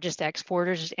the largest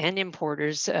exporters and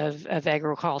importers of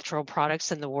agricultural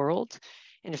products in the world.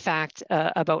 In fact,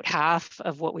 about half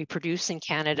of what we produce in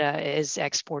Canada is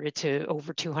exported to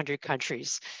over 200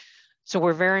 countries. So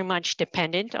we're very much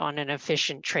dependent on an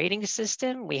efficient trading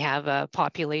system. We have a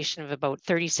population of about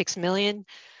 36 million.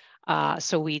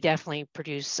 So we definitely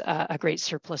produce a great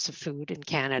surplus of food in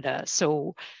Canada.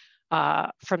 So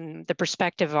from the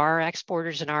perspective of our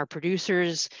exporters and our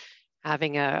producers,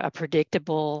 having a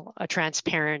predictable, a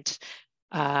transparent,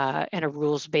 and a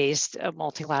rules-based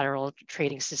multilateral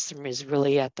trading system is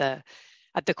really at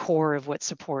the core of what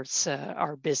supports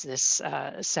our business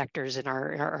sectors and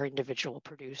our individual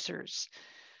producers.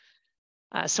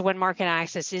 So when market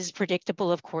access is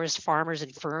predictable, of course, farmers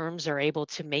and firms are able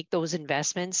to make those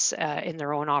investments in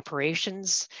their own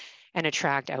operations and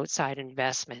attract outside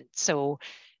investment. So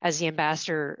as the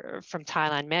ambassador from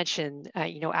Thailand mentioned,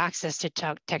 access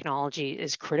to technology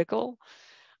is critical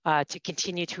to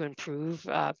continue to improve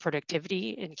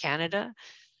productivity in Canada.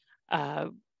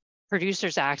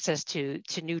 Producers' access to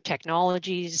new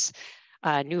technologies,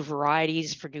 new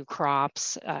varieties for new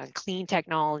crops, clean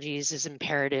technologies is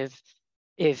imperative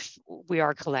if we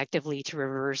are collectively to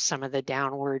reverse some of the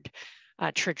downward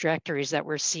trajectories that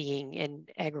we're seeing in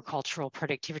agricultural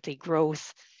productivity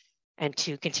growth, and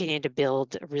to continue to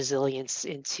build resilience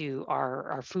into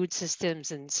our food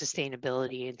systems and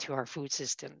sustainability into our food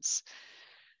systems.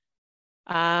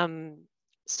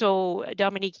 So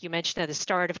Dominique, you mentioned at the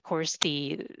start, of course,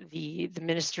 the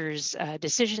ministers'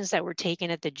 decisions that were taken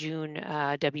at the June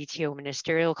WTO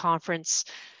ministerial conference.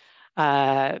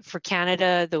 For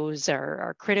Canada, those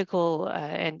are critical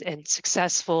and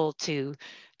successful to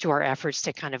our efforts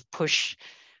to kind of push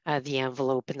the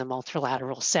envelope in the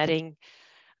multilateral setting.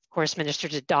 Of course,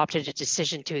 ministers adopted a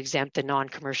decision to exempt the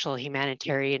non-commercial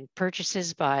humanitarian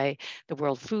purchases by the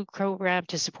World Food Programme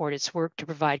to support its work to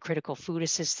provide critical food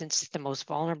assistance to the most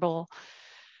vulnerable.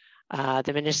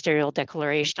 The ministerial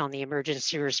declaration on the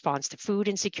emergency response to food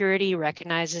insecurity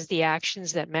recognizes the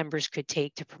actions that members could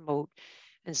take to promote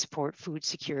and support food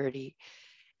security.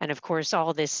 And of course,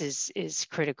 all this is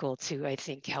critical to, I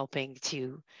think, helping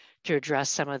to address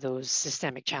some of those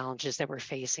systemic challenges that we're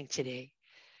facing today.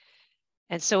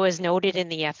 And so, as noted in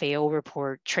the FAO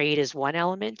report, trade is one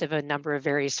element of a number of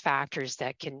various factors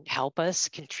that can help us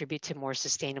contribute to more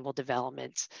sustainable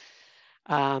development.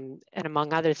 And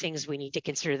among other things, we need to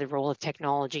consider the role of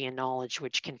technology and knowledge,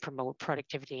 which can promote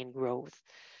productivity and growth.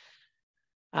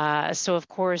 So, of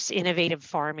course, innovative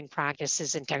farming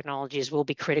practices and technologies will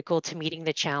be critical to meeting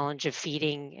the challenge of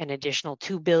feeding an additional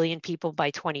 2 billion people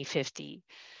by 2050.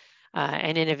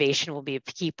 And innovation will be a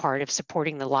key part of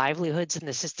supporting the livelihoods and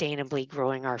the sustainably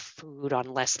growing our food on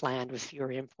less land with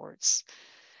fewer imports.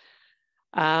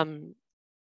 I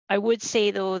would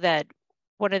say, though, that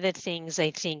one of the things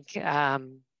I think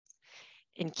in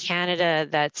Canada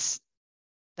that's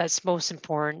most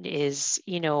important is,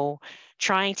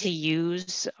 trying to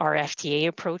use our FTA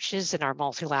approaches and our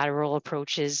multilateral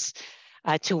approaches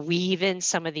to weave in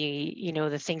some of the,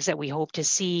 the things that we hope to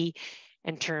see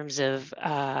in terms of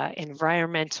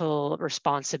environmental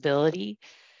responsibility.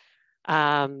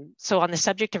 So on the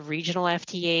subject of regional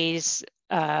FTAs,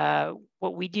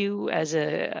 what we do as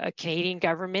a Canadian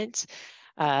government,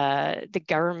 the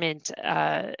government's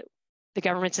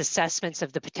assessments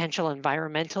of the potential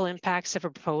environmental impacts of a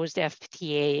proposed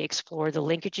FTA explore the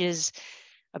linkages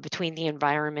between the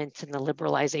environment and the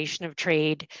liberalization of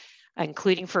trade,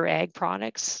 including for ag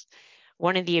products.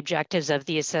 One of the objectives of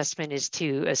the assessment is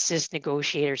to assist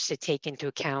negotiators to take into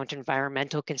account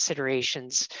environmental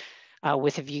considerations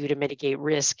with a view to mitigate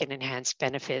risk and enhance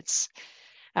benefits.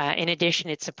 In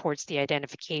addition, it supports the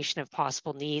identification of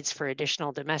possible needs for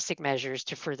additional domestic measures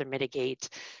to further mitigate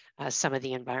some of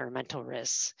the environmental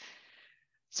risks.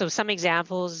 So some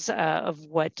examples of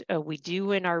what we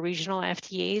do in our regional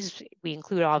FTAs, we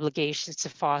include obligations to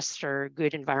foster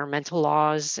good environmental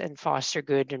laws and foster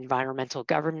good environmental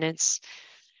governance,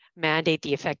 mandate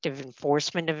the effective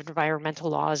enforcement of environmental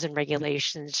laws and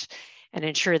regulations, and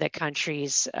ensure that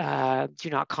countries do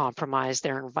not compromise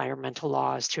their environmental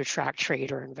laws to attract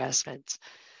trade or investment.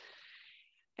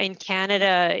 In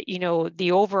Canada,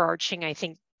 the overarching, I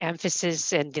think,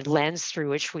 emphasis and the lens through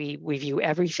which we view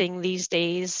everything these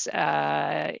days,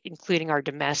 including our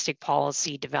domestic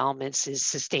policy developments, is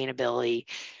sustainability.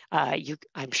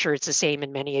 I'm sure it's the same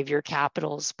in many of your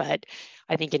capitals, but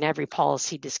I think in every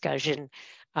policy discussion,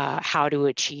 how to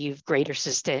achieve greater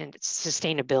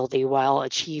sustainability while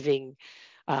achieving,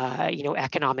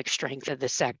 economic strength of the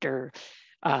sector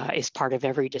is part of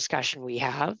every discussion we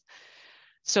have.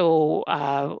 So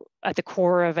at the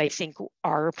core of, I think,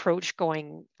 our approach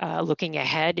looking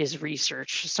ahead is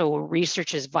research. So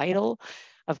research is vital,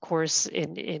 of course,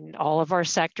 in all of our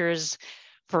sectors.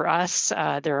 For us,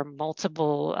 there are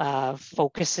multiple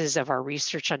focuses of our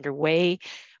research underway.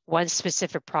 One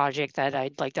specific project that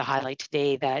I'd like to highlight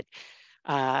today that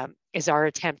is our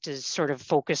attempt to sort of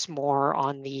focus more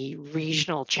on the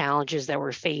regional challenges that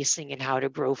we're facing and how to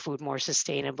grow food more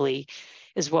sustainably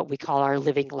is what we call our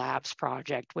Living Labs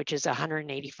project, which is a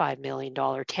 $185 million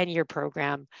 10-year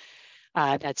program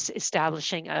that's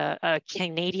establishing a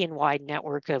Canadian-wide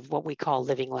network of what we call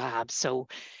Living Labs. So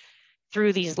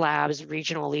through these labs,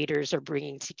 regional leaders are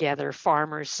bringing together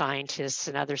farmers, scientists,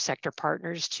 and other sector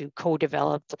partners to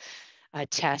co-develop,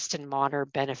 test, and monitor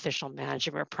beneficial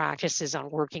management practices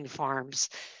on working farms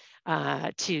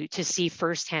to see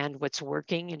firsthand what's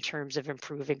working in terms of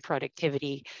improving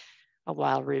productivity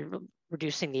while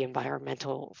reducing the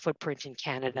environmental footprint in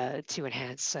Canada to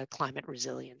enhance climate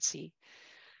resiliency.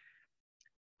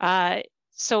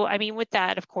 So, I mean, with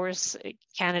that, of course,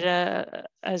 Canada,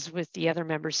 as with the other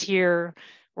members here,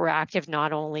 we're active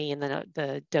not only in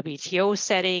the WTO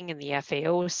setting and the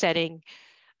FAO setting,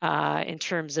 in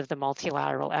terms of the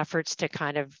multilateral efforts to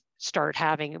kind of start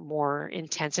having more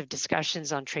intensive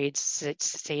discussions on trade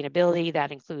sustainability.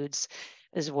 That includes,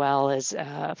 as well as,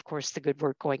 of course, the good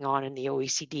work going on in the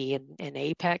OECD and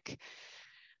APEC.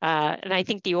 And I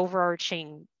think the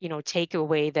overarching,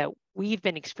 takeaway that we've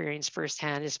been experienced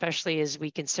firsthand, especially as we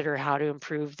consider how to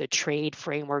improve the trade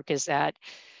framework, is that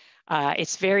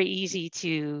it's very easy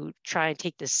to try and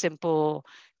take the simple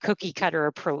cookie cutter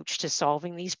approach to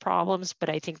solving these problems. But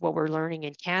I think what we're learning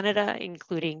in Canada,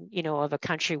 including, of a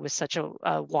country with such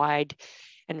a wide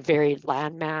and varied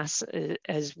landmass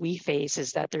as we face,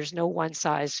 is that there's no one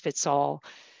size fits all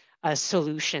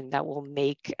solution that will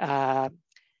make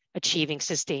achieving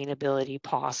sustainability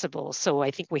possible. So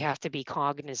I think we have to be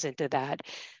cognizant of that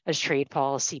as trade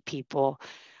policy people,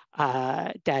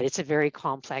 that it's a very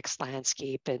complex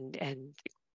landscape, and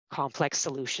complex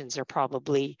solutions are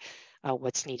probably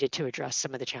what's needed to address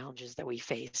some of the challenges that we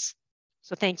face.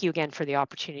 So thank you again for the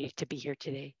opportunity to be here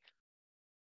today.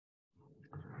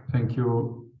 Thank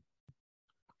you.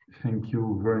 Thank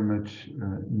you very much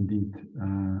indeed,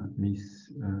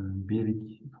 Ms.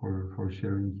 Bielik, for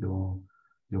sharing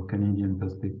your Canadian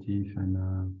perspective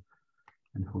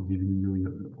and for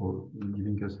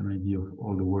giving us an idea of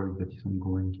all the work that is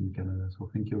ongoing in Canada. So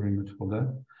thank you very much for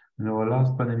that. And our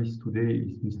last panelist today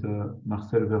is Mr.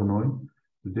 Marcel Vernooij,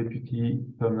 the Deputy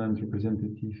Permanent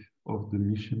Representative of the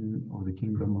Mission of the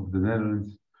Kingdom of the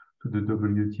Netherlands to the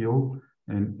WTO.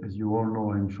 And as you all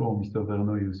know, I'm sure Mr.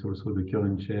 Vernooij is also the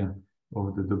current chair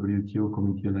of the WTO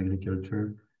Committee on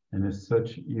Agriculture. And as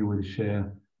such, he will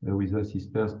share with us his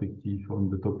perspective on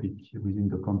the topic within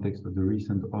the context of the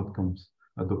recent outcomes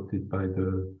adopted by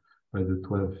the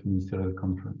 12th Ministerial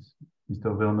Conference.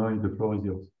 Mr. Vernooij, the floor is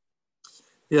yours.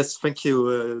 Yes, thank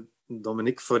you,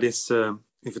 Dominic, for this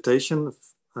invitation.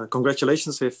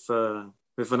 Congratulations with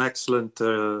an excellent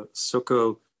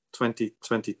SOCO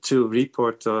 2022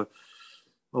 report.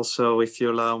 Also, if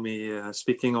you allow me,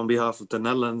 speaking on behalf of the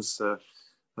Netherlands,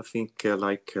 I think,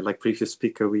 like previous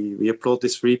speaker, we applaud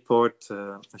this report.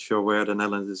 As you're aware, the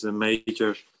Netherlands is a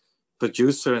major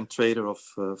producer and trader of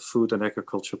food and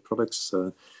agriculture products.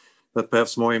 But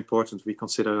perhaps more important, we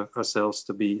consider ourselves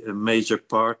to be a major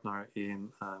partner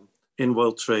in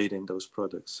world trade in those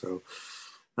products. So,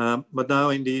 but now,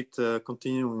 indeed,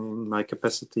 continuing in my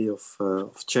capacity of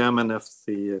chairman of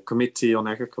the Committee on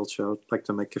Agriculture, I would like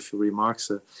to make a few remarks.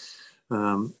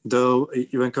 Though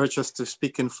you encourage us to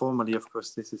speak informally, of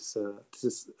course, this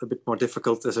is a bit more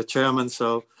difficult as a chairman.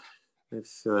 So,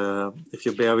 if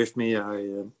you bear with me,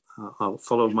 I'll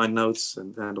follow my notes,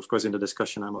 and of course, in the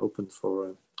discussion, I'm open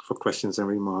for questions and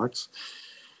remarks.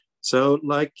 So,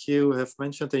 like you have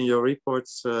mentioned in your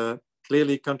reports,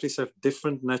 clearly countries have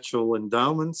different natural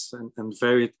endowments and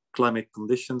varied climate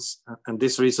conditions, and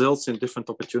this results in different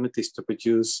opportunities to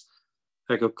produce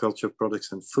agriculture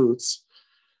products and foods.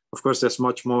 Of course, there's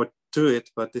much more to it,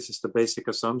 but this is the basic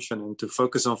assumption. And to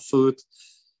focus on food,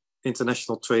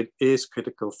 international trade is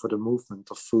critical for the movement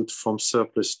of food from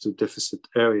surplus to deficit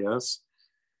areas.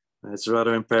 It's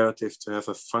rather imperative to have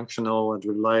a functional and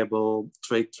reliable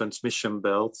trade transmission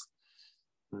belt.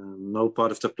 No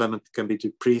part of the planet can be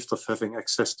deprived of having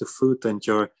access to food, and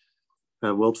your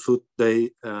World Food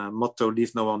Day motto,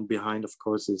 "Leave no one behind," of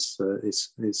course,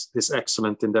 is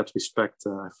excellent in that respect.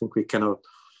 I think we cannot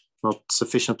not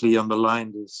sufficiently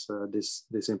underline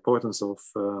this importance of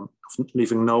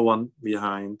leaving no one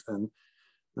behind and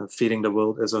feeding the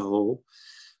world as a whole.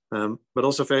 But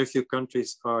also very few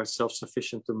countries are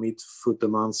self-sufficient to meet food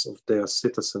demands of their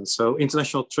citizens. So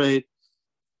international trade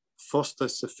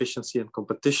fosters sufficiency and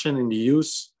competition in the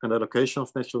use and allocation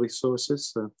of natural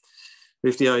resources,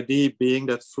 with the idea being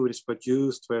that food is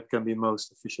produced where it can be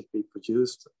most efficiently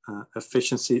produced.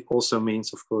 Efficiency also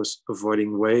means, of course,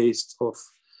 avoiding waste of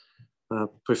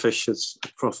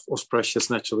precious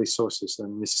natural resources,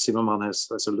 and Ms. Zimmerman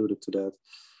has alluded to that.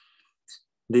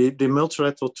 The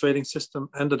multilateral trading system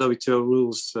and the WTO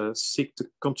rules seek to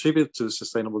contribute to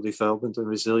sustainable development and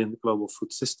resilient global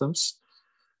food systems,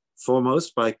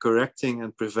 foremost by correcting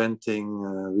and preventing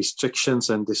restrictions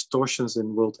and distortions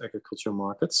in world agriculture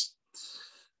markets.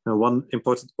 Now, one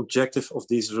important objective of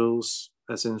these rules,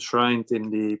 as enshrined in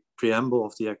the preamble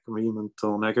of the Agreement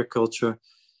on Agriculture,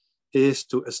 is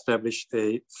to establish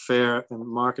a fair and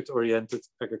market-oriented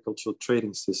agricultural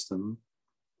trading system.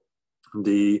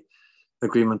 The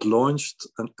agreement launched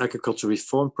an agriculture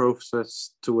reform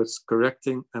process towards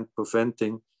correcting and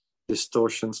preventing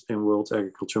distortions in world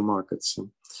agriculture markets.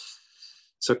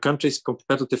 So countries'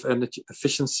 competitive energy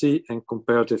efficiency and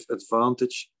comparative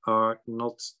advantage are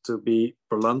not to be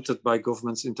blunted by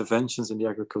government's interventions in the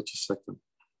agriculture sector.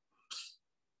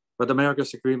 But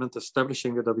America's agreement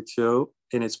establishing the WTO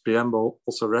in its preamble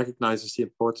also recognizes the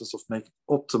importance of making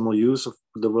optimal use of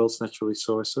the world's natural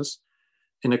resources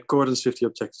in accordance with the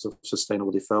objectives of sustainable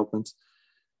development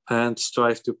and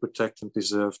strive to protect and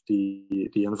preserve the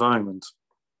environment.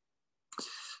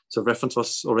 So reference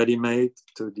was already made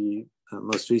to the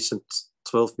most recent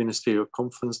 12th Ministerial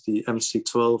Conference, the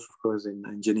MC12, of course,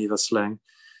 in Geneva slang.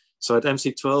 So at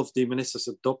MC12, the ministers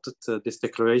adopted this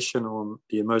declaration on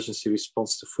the emergency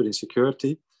response to food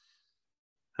insecurity,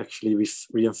 actually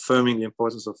reaffirming the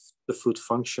importance of the food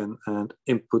function and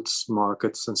inputs,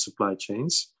 markets, and supply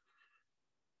chains.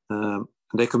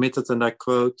 They committed, and I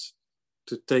quote,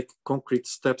 to take concrete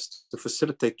steps to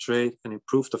facilitate trade and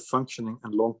improve the functioning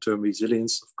and long-term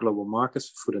resilience of global markets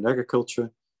for food and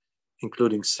agriculture,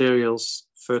 including cereals,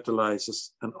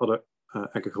 fertilizers, and other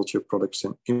agricultural products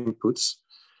and inputs.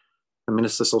 The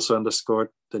ministers also underscored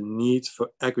the need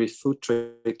for agri-food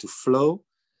trade to flow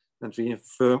and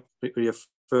reaffirm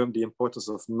the importance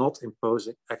of not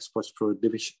imposing exports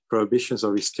prohibitions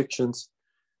or restrictions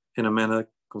in a manner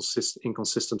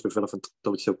inconsistent with relevant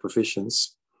WTO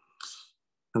provisions.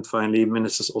 And finally,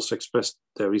 ministers also expressed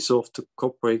their resolve to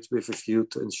cooperate with a view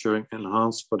to ensuring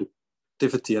enhanced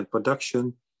productivity and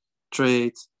production,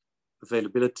 trade,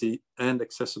 availability and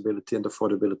accessibility and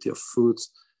affordability of food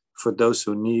for those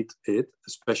who need it,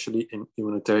 especially in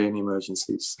humanitarian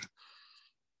emergencies.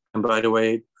 And by the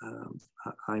way,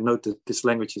 I note that this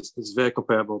language is very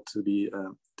comparable to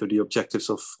the objectives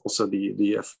of also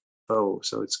the FAO.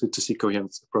 So it's good to see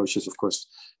coherent approaches, of course,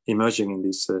 emerging in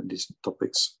these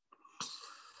topics.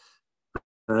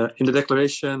 In the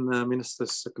declaration,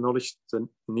 ministers acknowledged the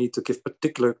need to give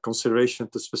particular consideration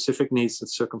to specific needs and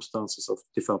circumstances of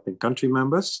developing country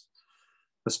members,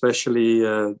 especially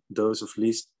those of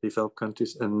least developed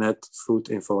countries and net food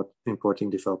importing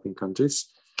developing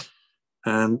countries.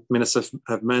 And ministers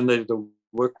have mandated a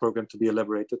work program to be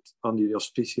elaborated under the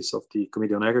auspices of the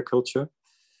Committee on Agriculture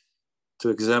to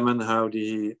examine how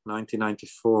the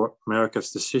 1994 America's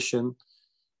decision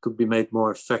could be made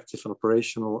more effective and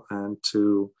operational, and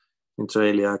to, inter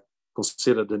alia,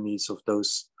 consider the needs of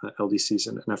those LDCs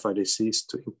and FIDCs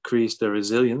to increase their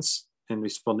resilience in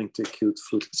responding to acute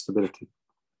food instability.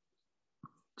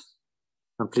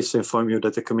 I'm pleased to inform you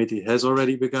that the committee has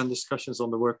already begun discussions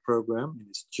on the work program in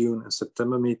its June and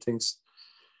September meetings.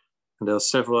 And there are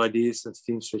several ideas and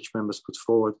themes which members put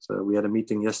forward. We had a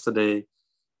meeting yesterday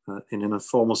in an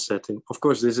informal setting. Of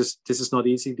course, this is not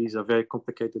easy. These are very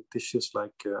complicated issues,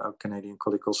 like our Canadian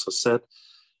colleague also said.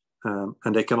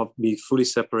 And they cannot be fully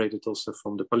separated also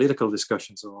from the political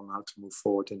discussions on how to move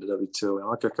forward in the WTO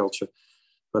and agriculture.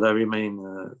 But I remain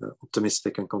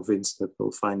optimistic and convinced that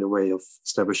we'll find a way of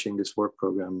establishing this work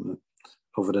program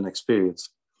over the next periods.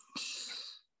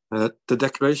 The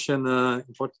declaration,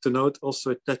 important to note,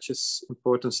 also attaches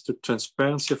importance to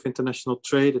transparency of international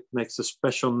trade. It makes a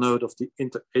special note of the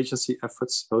interagency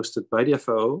efforts hosted by the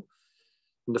FAO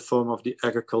in the form of the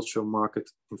Agricultural Market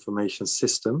Information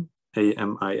System,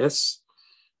 AMIS,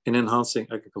 in enhancing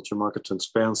agriculture market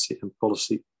transparency and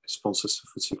policy responses to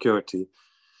food security.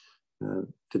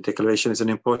 The declaration is an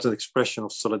important expression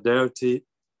of solidarity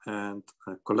and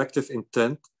collective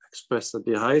intent expressed at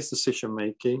the highest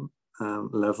decision-making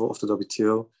level of the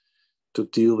WTO to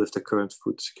deal with the current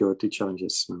food security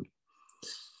challenges.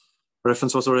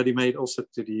 Reference was already made also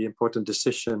to the important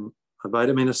decision by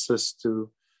the ministers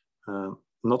to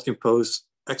not impose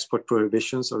export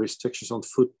prohibitions or restrictions on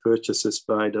food purchases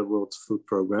by the World Food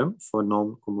Programme for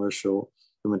non-commercial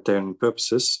humanitarian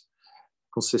purposes,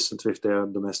 consistent with their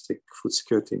domestic food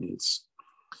security needs.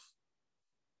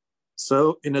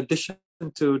 So in addition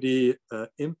to the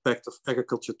impact of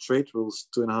agriculture trade rules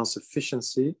to enhance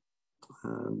efficiency,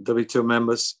 WTO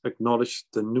members acknowledge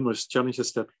the numerous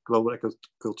challenges that global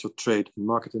agricultural trade and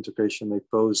market integration may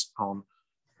pose on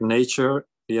nature,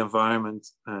 the environment,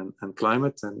 and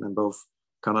climate. And both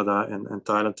Canada and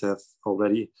Thailand have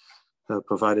already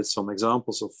provided some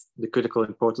examples of the critical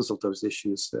importance of those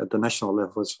issues at the national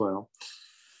level as well.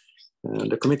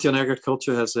 The Committee on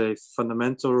Agriculture has a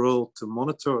fundamental role to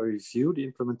monitor or review the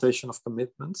implementation of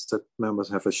commitments that members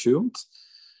have assumed.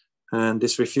 And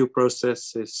this review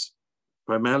process is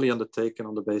primarily undertaken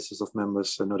on the basis of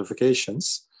members'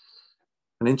 notifications.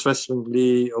 And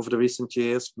interestingly, over the recent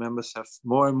years, members have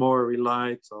more and more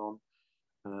relied on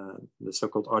the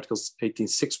so-called Articles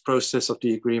 18.6 process of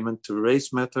the agreement to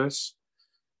raise matters,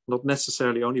 not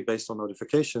necessarily only based on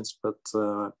notifications, but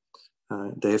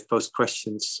they have posed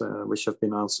questions which have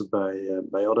been answered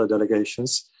by other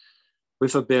delegations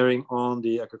with a bearing on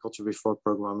the agriculture reform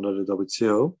program under the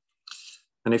WTO.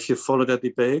 And if you follow that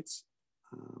debate,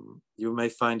 you may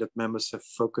find that members have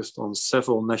focused on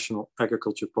several national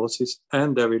agriculture policies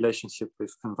and their relationship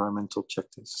with environmental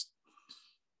objectives.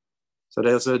 So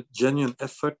there's a genuine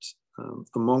effort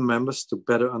among members to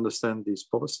better understand these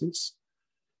policies,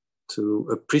 to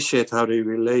appreciate how they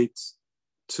relate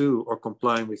to or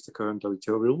comply with the current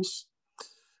WTO rules.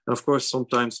 And of course,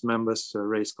 sometimes members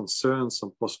raise concerns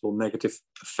on possible negative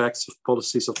effects of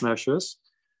policies of measures,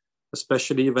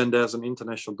 especially when there's an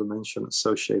international dimension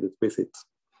associated with it.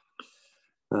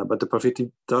 But the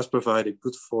PROFITI does provide a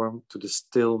good forum to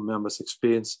distill members'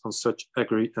 experience on such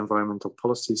agri-environmental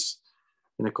policies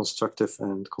in a constructive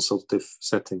and consultative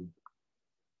setting.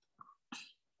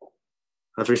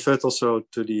 I've referred also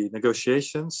to the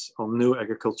negotiations on new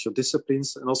agricultural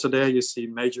disciplines, and also there you see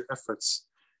major efforts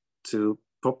to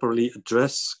properly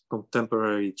address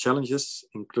contemporary challenges,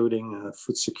 including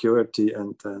food security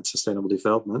and sustainable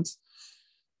development.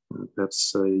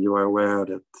 Perhaps you are aware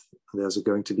that there's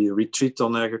going to be a retreat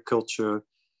on agriculture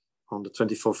on the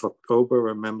 24th of October,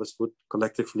 where members would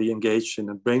collectively engage in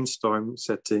a brainstorm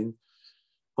setting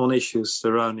on issues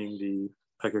surrounding the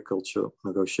agricultural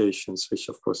negotiations, which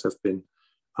of course have been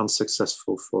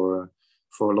unsuccessful for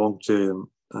a long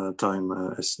time,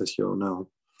 as you all know.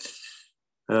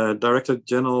 Director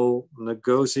General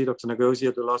Ngozi, Dr. Ngozi,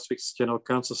 at the last week's General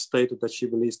Council stated that she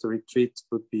believes the retreat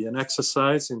would be an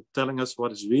exercise in telling us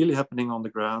what is really happening on the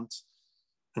ground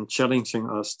and challenging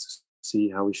us to see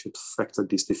how we should factor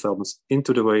these developments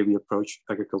into the way we approach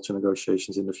agriculture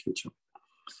negotiations in the future.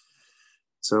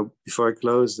 So before I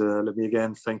close, let me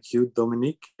again thank you,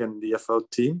 Dominique, and the FAO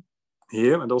team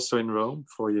here and also in Rome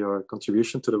for your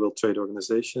contribution to the World Trade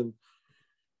Organization.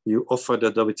 You offer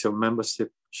the WTO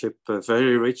membership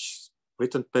very rich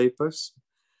written papers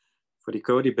for the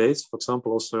co-debates, for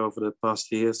example, also over the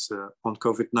past years on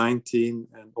COVID-19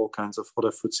 and all kinds of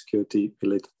other food security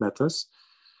related matters.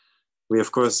 We,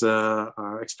 of course,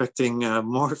 are expecting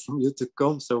more from you to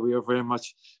come, so we are very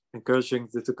much encouraging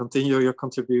you to continue your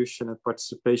contribution and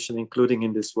participation, including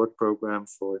in this work program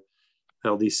for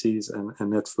LDCs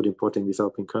and net food importing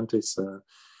developing countries.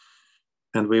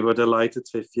 And we were delighted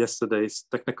with yesterday's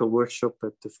technical workshop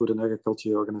at the Food and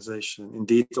Agriculture Organization.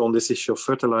 Indeed, on this issue of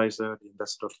fertilizer, the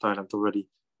ambassador of Thailand already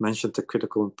mentioned the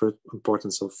critical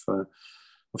importance of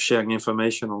sharing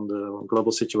information on the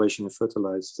global situation in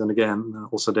fertilizers. And again,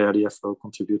 also there, the FAO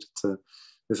contributed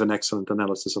with an excellent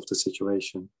analysis of the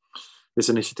situation. This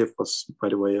initiative was, by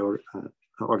the way,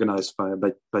 organized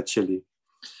by Chile.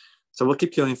 So we'll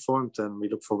keep you informed, and we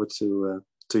look forward to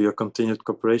your continued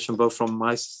cooperation, both from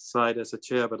my side as a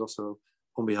chair, but also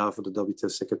on behalf of the WTO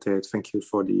Secretariat. Thank you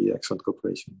for the excellent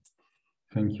cooperation.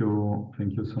 Thank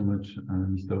you so much,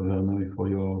 Mr. Vernooy, for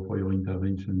your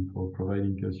intervention, for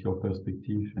providing us your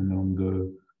perspective and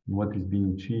on what is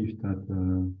being achieved at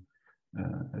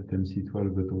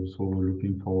MC12, but also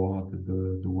looking forward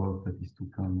to the work that is to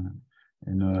come.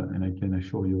 And I can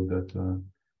assure you that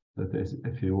as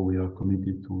FAO, we are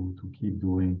committed to keep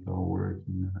doing our work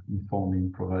in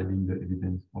informing, providing the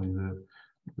evidence for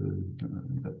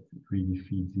that really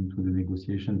feeds into the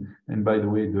negotiation. And by the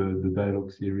way, the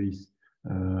dialogue series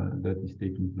that is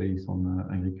taking place on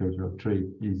agricultural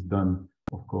trade is done,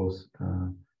 of course,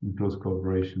 in close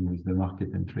cooperation with the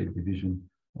Market and Trade Division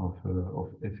of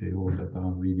FAO, that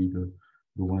are really the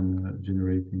one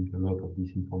generating a lot of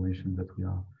this information that we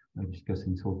are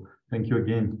discussing. So thank you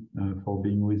again for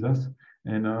being with us.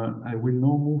 And I will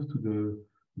now move to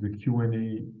the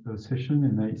Q&A session,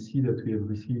 and I see that we have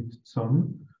received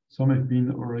some have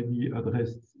been already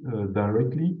addressed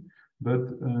directly, but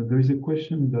there is a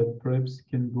question that perhaps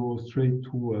can go straight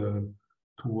to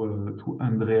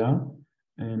Andrea,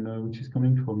 and which is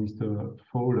coming from Mr.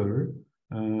 Fowler,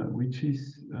 which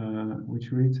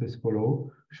reads as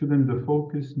follows: shouldn't the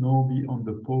focus now be on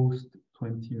the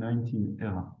post-2019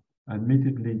 era?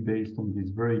 Admittedly, based on this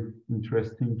very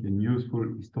interesting and useful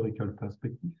historical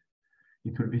perspective,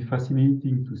 it will be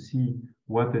fascinating to see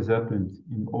what has happened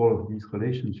in all of these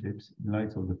relationships in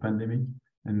light of the pandemic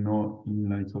and now in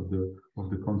light of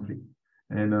the conflict.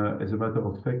 And as a matter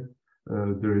of fact,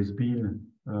 there has been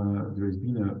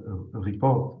a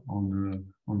report on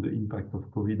the impact of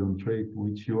COVID on trade,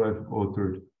 which you have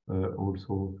authored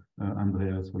also,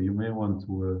 Andrea. So you may want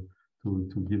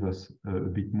to give us a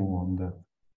bit more on that.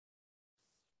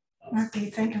 Okay,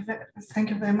 thank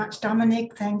you very much,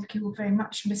 Dominic. Thank you very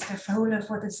much, Mr. Fowler,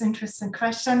 for this interesting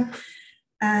question.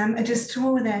 It is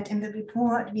true that in the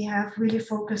report, we have really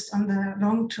focused on the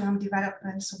long-term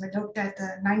development. So we looked at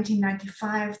the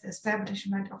 1995, the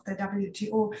establishment of the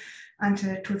WTO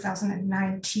until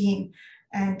 2019.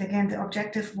 And again, the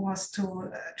objective was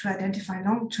to identify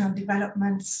long-term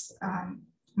developments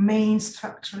main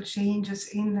structural changes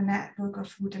in the network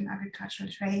of food and agricultural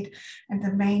trade and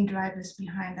the main drivers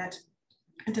behind that.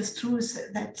 It is true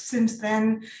that since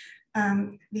then,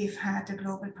 we've had a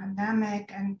global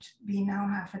pandemic and we now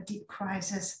have a deep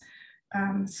crisis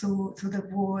through the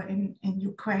war in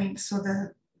Ukraine. So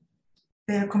there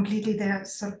are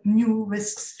sort of new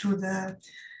risks to the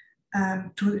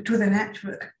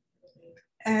network.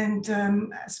 And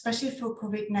especially for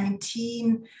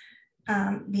COVID-19,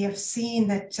 we have seen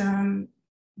that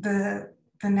the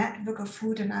network of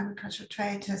food and agricultural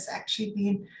trade has actually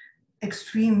been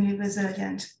extremely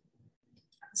resilient.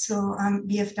 So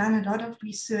we have done a lot of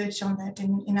research on that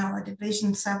in our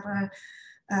division. Several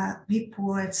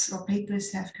reports or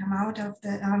papers have come out of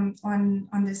the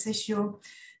on this issue.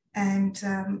 And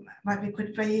what we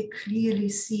could very clearly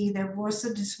see, there was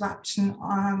a disruption,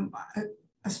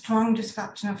 a strong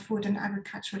disruption of food and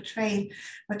agricultural trade,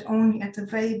 but only at the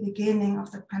very beginning of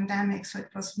the pandemic. So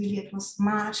it was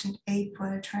March and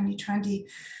April 2020,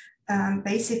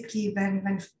 basically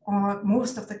when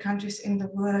most of the countries in the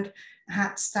world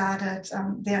had started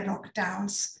their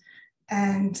lockdowns.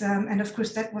 And of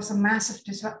course, that was a massive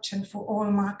disruption for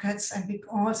all markets. And we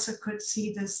also could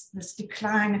see this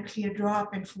decline, a clear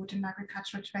drop in food and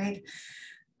agricultural trade.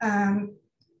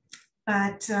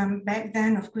 But back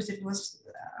then, of course, it was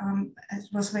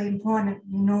very important,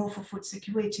 for food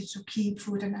security to keep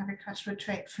food and agricultural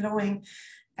trade flowing.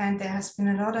 And there has been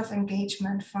a lot of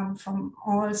engagement from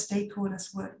all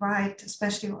stakeholders worldwide,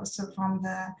 especially also from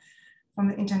the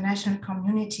international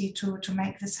community to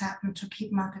make this happen, to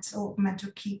keep markets open and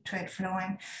to keep trade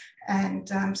flowing. And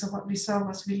so what we saw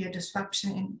was really a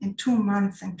disruption in 2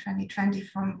 months in 2020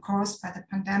 caused by the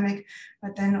pandemic,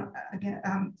 but then again,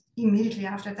 immediately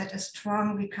after that, a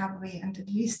strong recovery, and at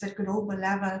least at global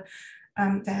level,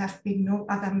 there have been no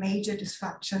other major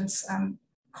disruptions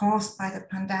caused by the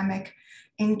pandemic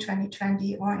in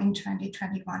 2020 or in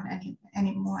 2021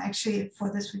 anymore. Actually,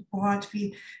 for this report,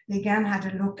 we again had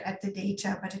a look at the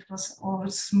data, but it was all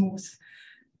smooth.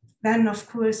 Then, of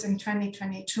course, in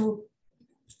 2022,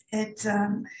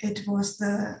 it was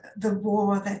the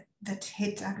war that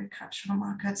hit agricultural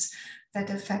markets, that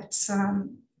affects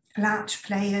large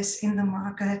players in the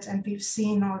market. And we've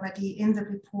seen already in the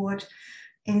report,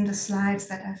 in the slides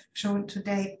that I've shown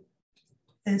today,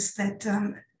 is that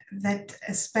that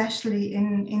especially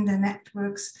in the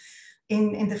networks,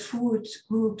 in the food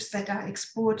groups that are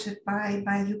exported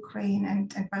by Ukraine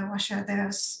and by Russia,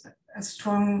 there's a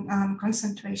strong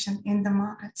concentration in the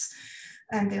markets,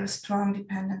 and there are strong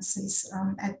dependencies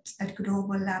at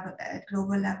global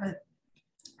level.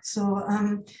 So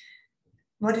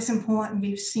what is important,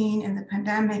 we've seen in the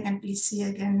pandemic, and we see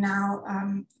again now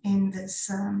in this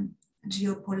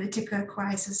geopolitical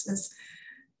crisis, is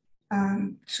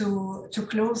to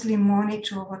closely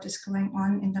monitor what is going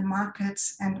on in the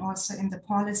markets and also in the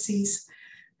policies,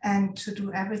 and to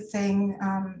do everything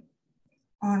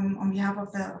on behalf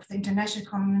of the international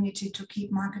community to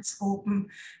keep markets open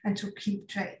and to keep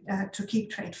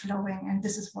trade flowing. And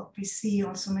this is what we see.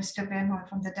 Also, Mr. Bernard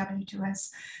from the WTO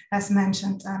has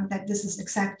mentioned that this is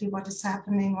exactly what is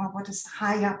happening, or what is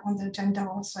higher on the agenda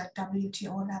also at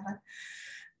WTO level.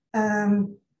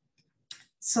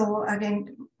 So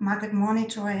again, market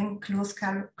monitoring, close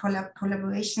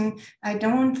collaboration. I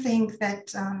don't think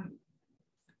that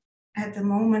at the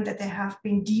moment that there have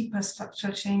been deeper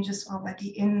structural changes already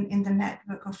in the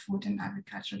network of food and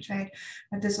agricultural trade.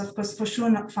 But this, of course, for sure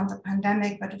not from the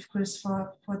pandemic, but of course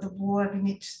for the war,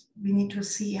 we need to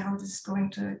see how this is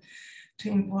going to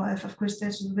evolve. Of course,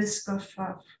 there's a risk of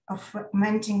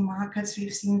fragmenting markets.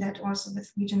 We've seen that also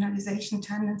with regionalization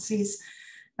tendencies.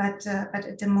 But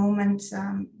at the moment,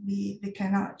 we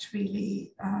cannot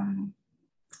really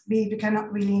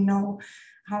know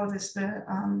how this will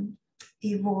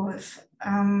evolve.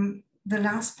 The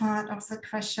last part of the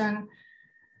question,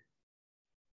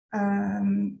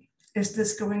 is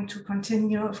this going to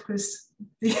continue? Of course,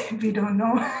 we don't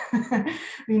know.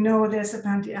 We know there's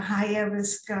apparently a higher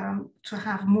risk to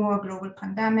have more global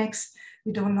pandemics.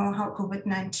 We don't know how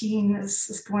COVID-19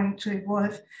 is going to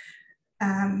evolve.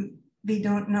 We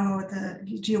don't know the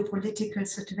geopolitical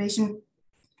situation.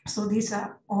 So these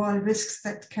are all risks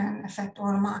that can affect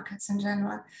all markets in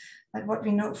general. But what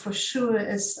we know for sure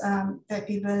is that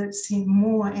we will see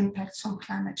more impacts from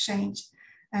climate change.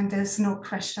 And there's no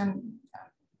question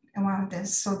around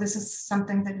this. So this is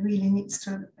something that really needs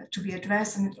to be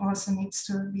addressed, and it also needs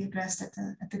to be addressed at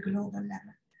the global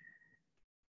level.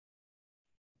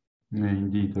 Yeah,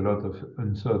 indeed, a lot of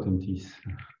uncertainties.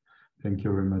 Thank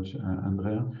you very much,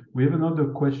 Andrea. We have another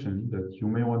question that you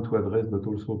may want to address, but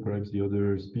also perhaps the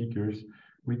other speakers,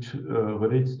 which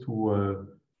relates to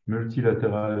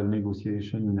multilateral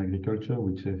negotiation in agriculture,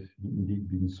 which have indeed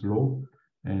been slow.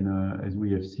 And as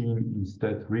we have seen,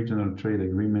 instead, regional trade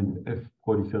agreements have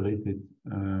proliferated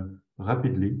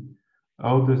rapidly.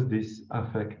 How does this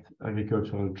affect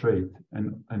agricultural trade,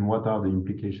 and what are the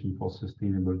implications for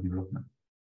sustainable development?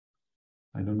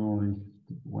 I don't know if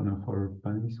one of our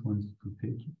panelists wants to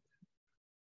take it.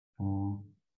 Or,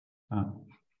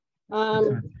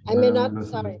 I may not,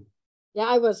 sorry. Yeah,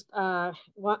 I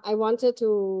wanted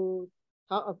to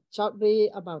talk shortly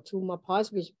about two more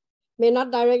points, which may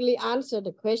not directly answer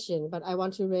the question, but I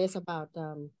want to raise about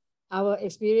our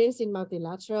experience in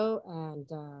multilateral and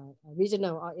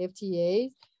regional or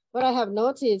FTAs. What I have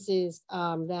noticed is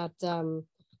that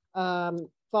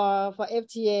for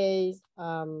FTAs,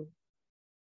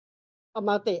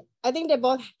 I think they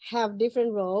both have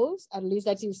different roles. At least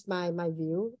that is my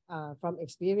view from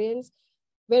experience.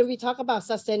 When we talk about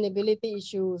sustainability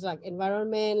issues like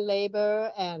environment,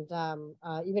 labor, and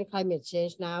even climate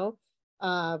change now,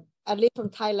 at least from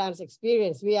Thailand's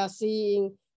experience, we are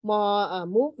seeing more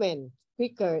movement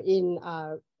quicker in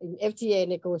FTA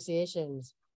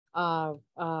negotiations.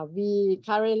 We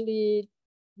currently,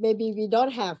 maybe we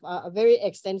don't have a very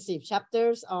extensive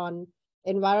chapters on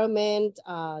environment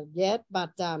yet,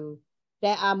 but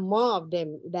there are more of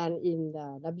them than in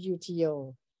the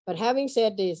WTO. But having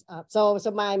said this, so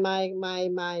my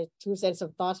 2 cents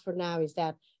of thoughts for now is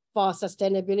that for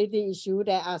sustainability issue,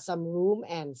 there are some room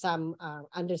and some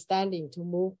understanding to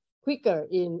move quicker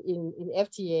in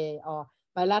FTA or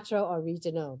bilateral or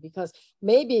regional, because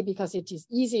it is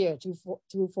easier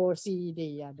to foresee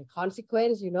the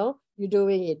consequence. You know, you're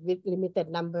doing it with limited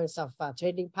numbers of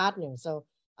trading partners, so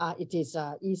it is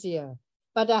easier.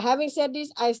 But having said this,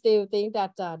 I still think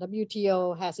that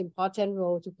WTO has important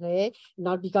role to play,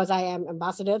 not because I am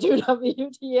ambassador to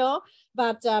WTO,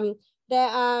 but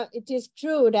it is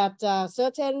true that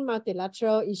certain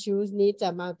multilateral issues need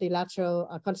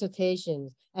multilateral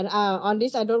consultations. And on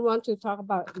this, I don't want to talk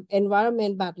about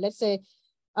environment, but let's say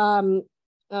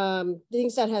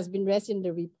things that has been raised in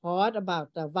the report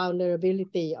about the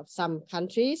vulnerability of some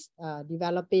countries,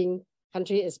 developing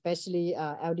countries, especially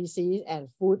LDCs and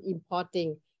food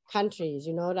importing countries.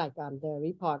 You know, like the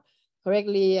report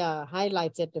correctly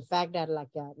highlighted the fact that like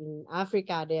in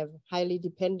Africa, they are highly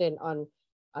dependent on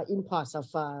imports of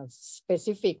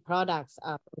specific products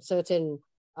from certain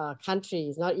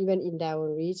countries, not even in their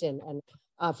own region. And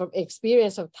from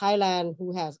experience of Thailand,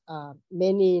 who has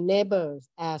many neighbors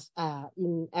as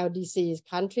in LDCs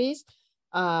countries,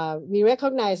 we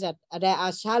recognize that there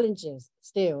are challenges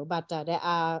still, but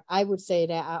I would say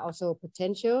there are also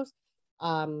potentials.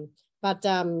 But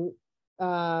the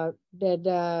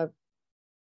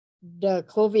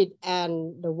COVID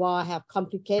and the war have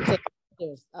complicated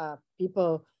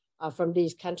people from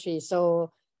these countries.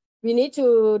 So we need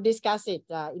to discuss it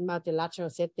in multilateral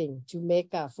setting to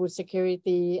make food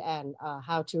security and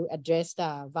how to address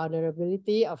the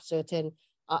vulnerability of certain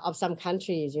of some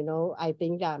countries. You know, I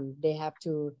think they have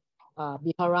to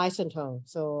be horizontal.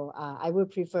 So I would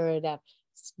prefer that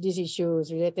these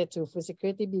issues related to food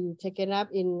security be taken up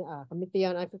in Committee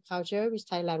on Agriculture, which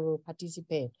Thailand will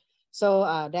participate. So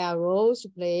there are roles to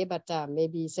play, but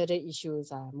maybe certain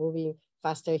issues are moving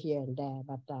faster here and there.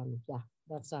 But yeah,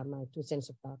 that's my 2 cents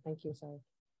of thought. Thank you. Sorry.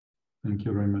 Thank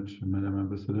you very much, Madam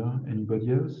Ambassador.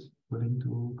 Anybody else willing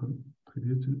to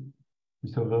contribute to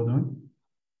Mr. Vernoy?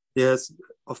 Yes,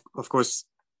 of course,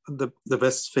 the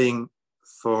best thing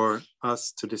for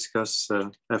us to discuss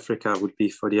Africa would be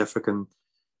for the African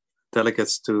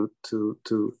delegates to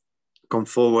come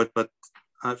forward. But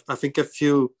I think a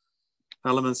few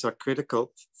elements are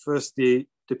critical. First, the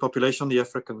population on the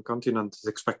African continent is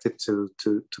expected to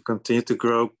continue to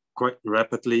grow quite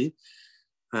rapidly.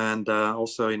 And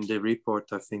also in the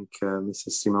report, I think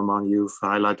Mrs. Zimmermann, you've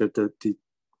highlighted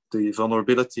the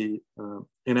vulnerability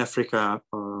in Africa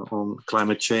on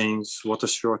climate change, water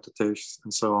shortages,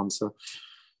 and so on.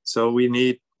 So we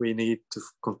need to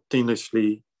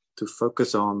continuously to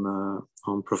focus on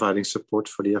providing support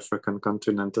for the African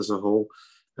continent as a whole,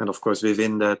 and of course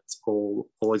within that all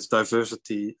its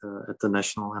diversity at the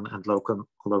national and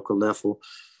local level.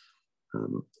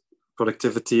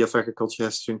 Productivity of agriculture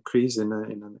has to increase in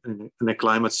a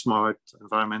climate smart,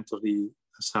 environmentally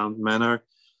sound manner,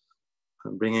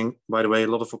 bringing, by the way, a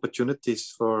lot of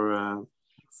opportunities for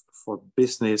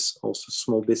business, also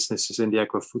small businesses in the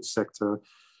agri-food sector.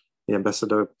 The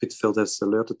Ambassador Pitfield has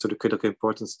alerted to the critical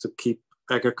importance to keep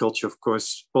agriculture, of course,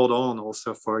 spot on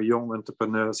also for young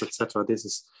entrepreneurs, etc. This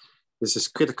is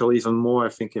critical even more, I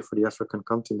think, for the African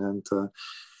continent.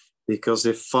 Because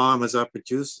if farmers are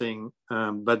producing,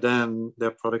 but then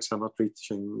their products are not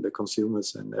reaching the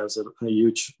consumers, and there's a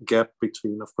huge gap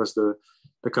between, of course,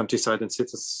 the countryside and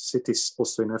cities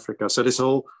also in Africa. So this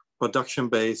whole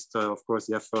production-based, of course,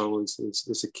 the FAO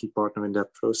is a key partner in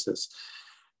that process.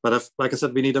 But like I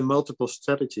said, we need a multiple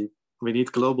strategy. We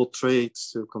need global trade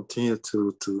to continue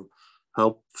to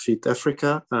help feed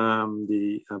Africa.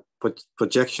 The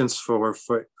projections for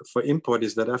import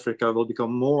is that Africa will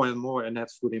become more and more a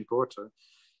net food importer.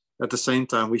 At the same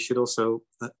time, we should also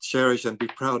cherish and be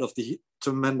proud of the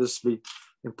tremendously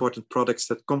important products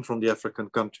that come from the African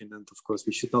continent. Of course,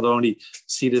 we should not only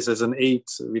see this as an aid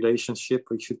relationship,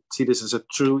 we should see this as a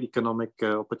true economic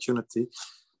opportunity.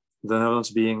 The Netherlands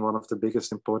being one of the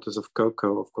biggest importers of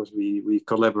cocoa, of course, we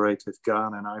collaborate with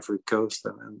Ghana and Ivory Coast,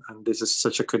 and this is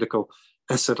such a critical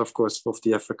asset, of course, of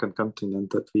the African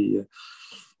continent that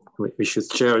we should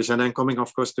cherish. And then coming,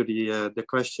 of course, to the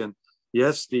question,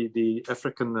 yes, the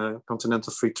African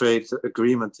Continental Free Trade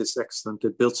Agreement is excellent.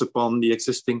 It builds upon the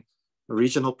existing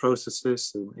regional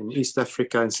processes in East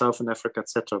Africa, in Southern Africa,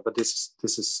 etc. But this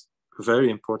is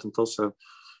very important also.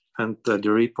 And the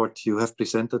report you have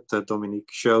presented, Dominique,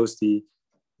 shows the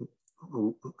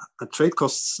trade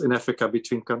costs in Africa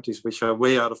between countries, which are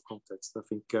way out of context. I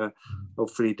think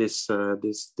hopefully this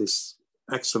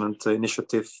excellent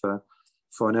initiative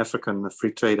for an African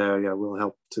free trade area will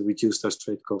help to reduce those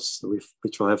trade costs,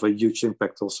 which will have a huge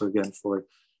impact also again for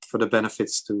the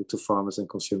benefits to farmers and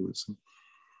consumers.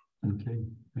 Okay,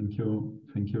 thank you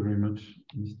very much,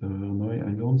 Mr. Vernooy.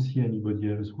 I don't see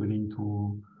anybody else willing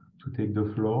to take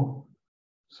the floor.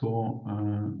 So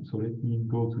let me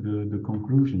go to the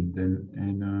conclusion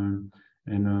then.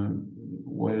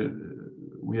 Well,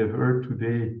 we have heard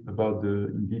today about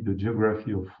indeed the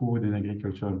geography of food and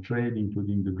agricultural trade,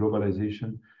 including the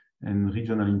globalization and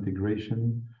regional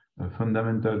integration,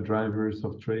 fundamental drivers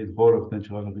of trade, role of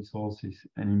natural resources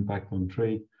and impact on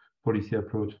trade, policy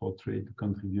approach for trade to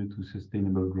contribute to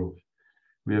sustainable growth.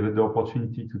 We have had the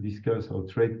opportunity to discuss how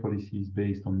trade policies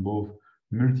based on both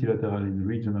multilateral and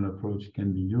regional approach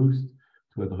can be used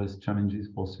to address challenges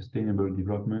for sustainable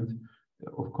development.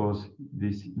 Of course,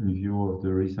 this in view of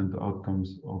the recent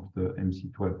outcomes of the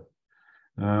MC12.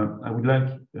 I would like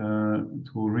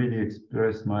to really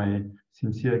express my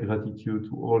sincere gratitude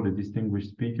to all the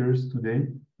distinguished speakers today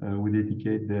who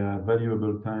dedicate their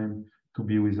valuable time to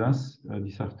be with us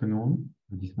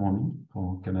this morning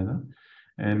for Canada.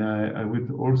 And I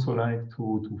would also like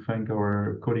to thank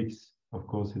our colleagues, of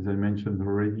course, as I mentioned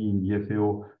already, in the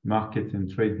FAO Market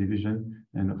and Trade Division,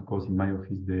 and of course in my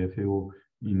office, the FAO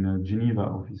in Geneva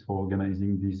office, for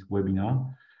organizing this webinar.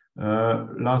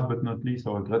 Last but not least,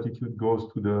 our gratitude goes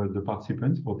to the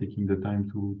participants for taking the time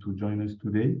to join us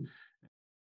today.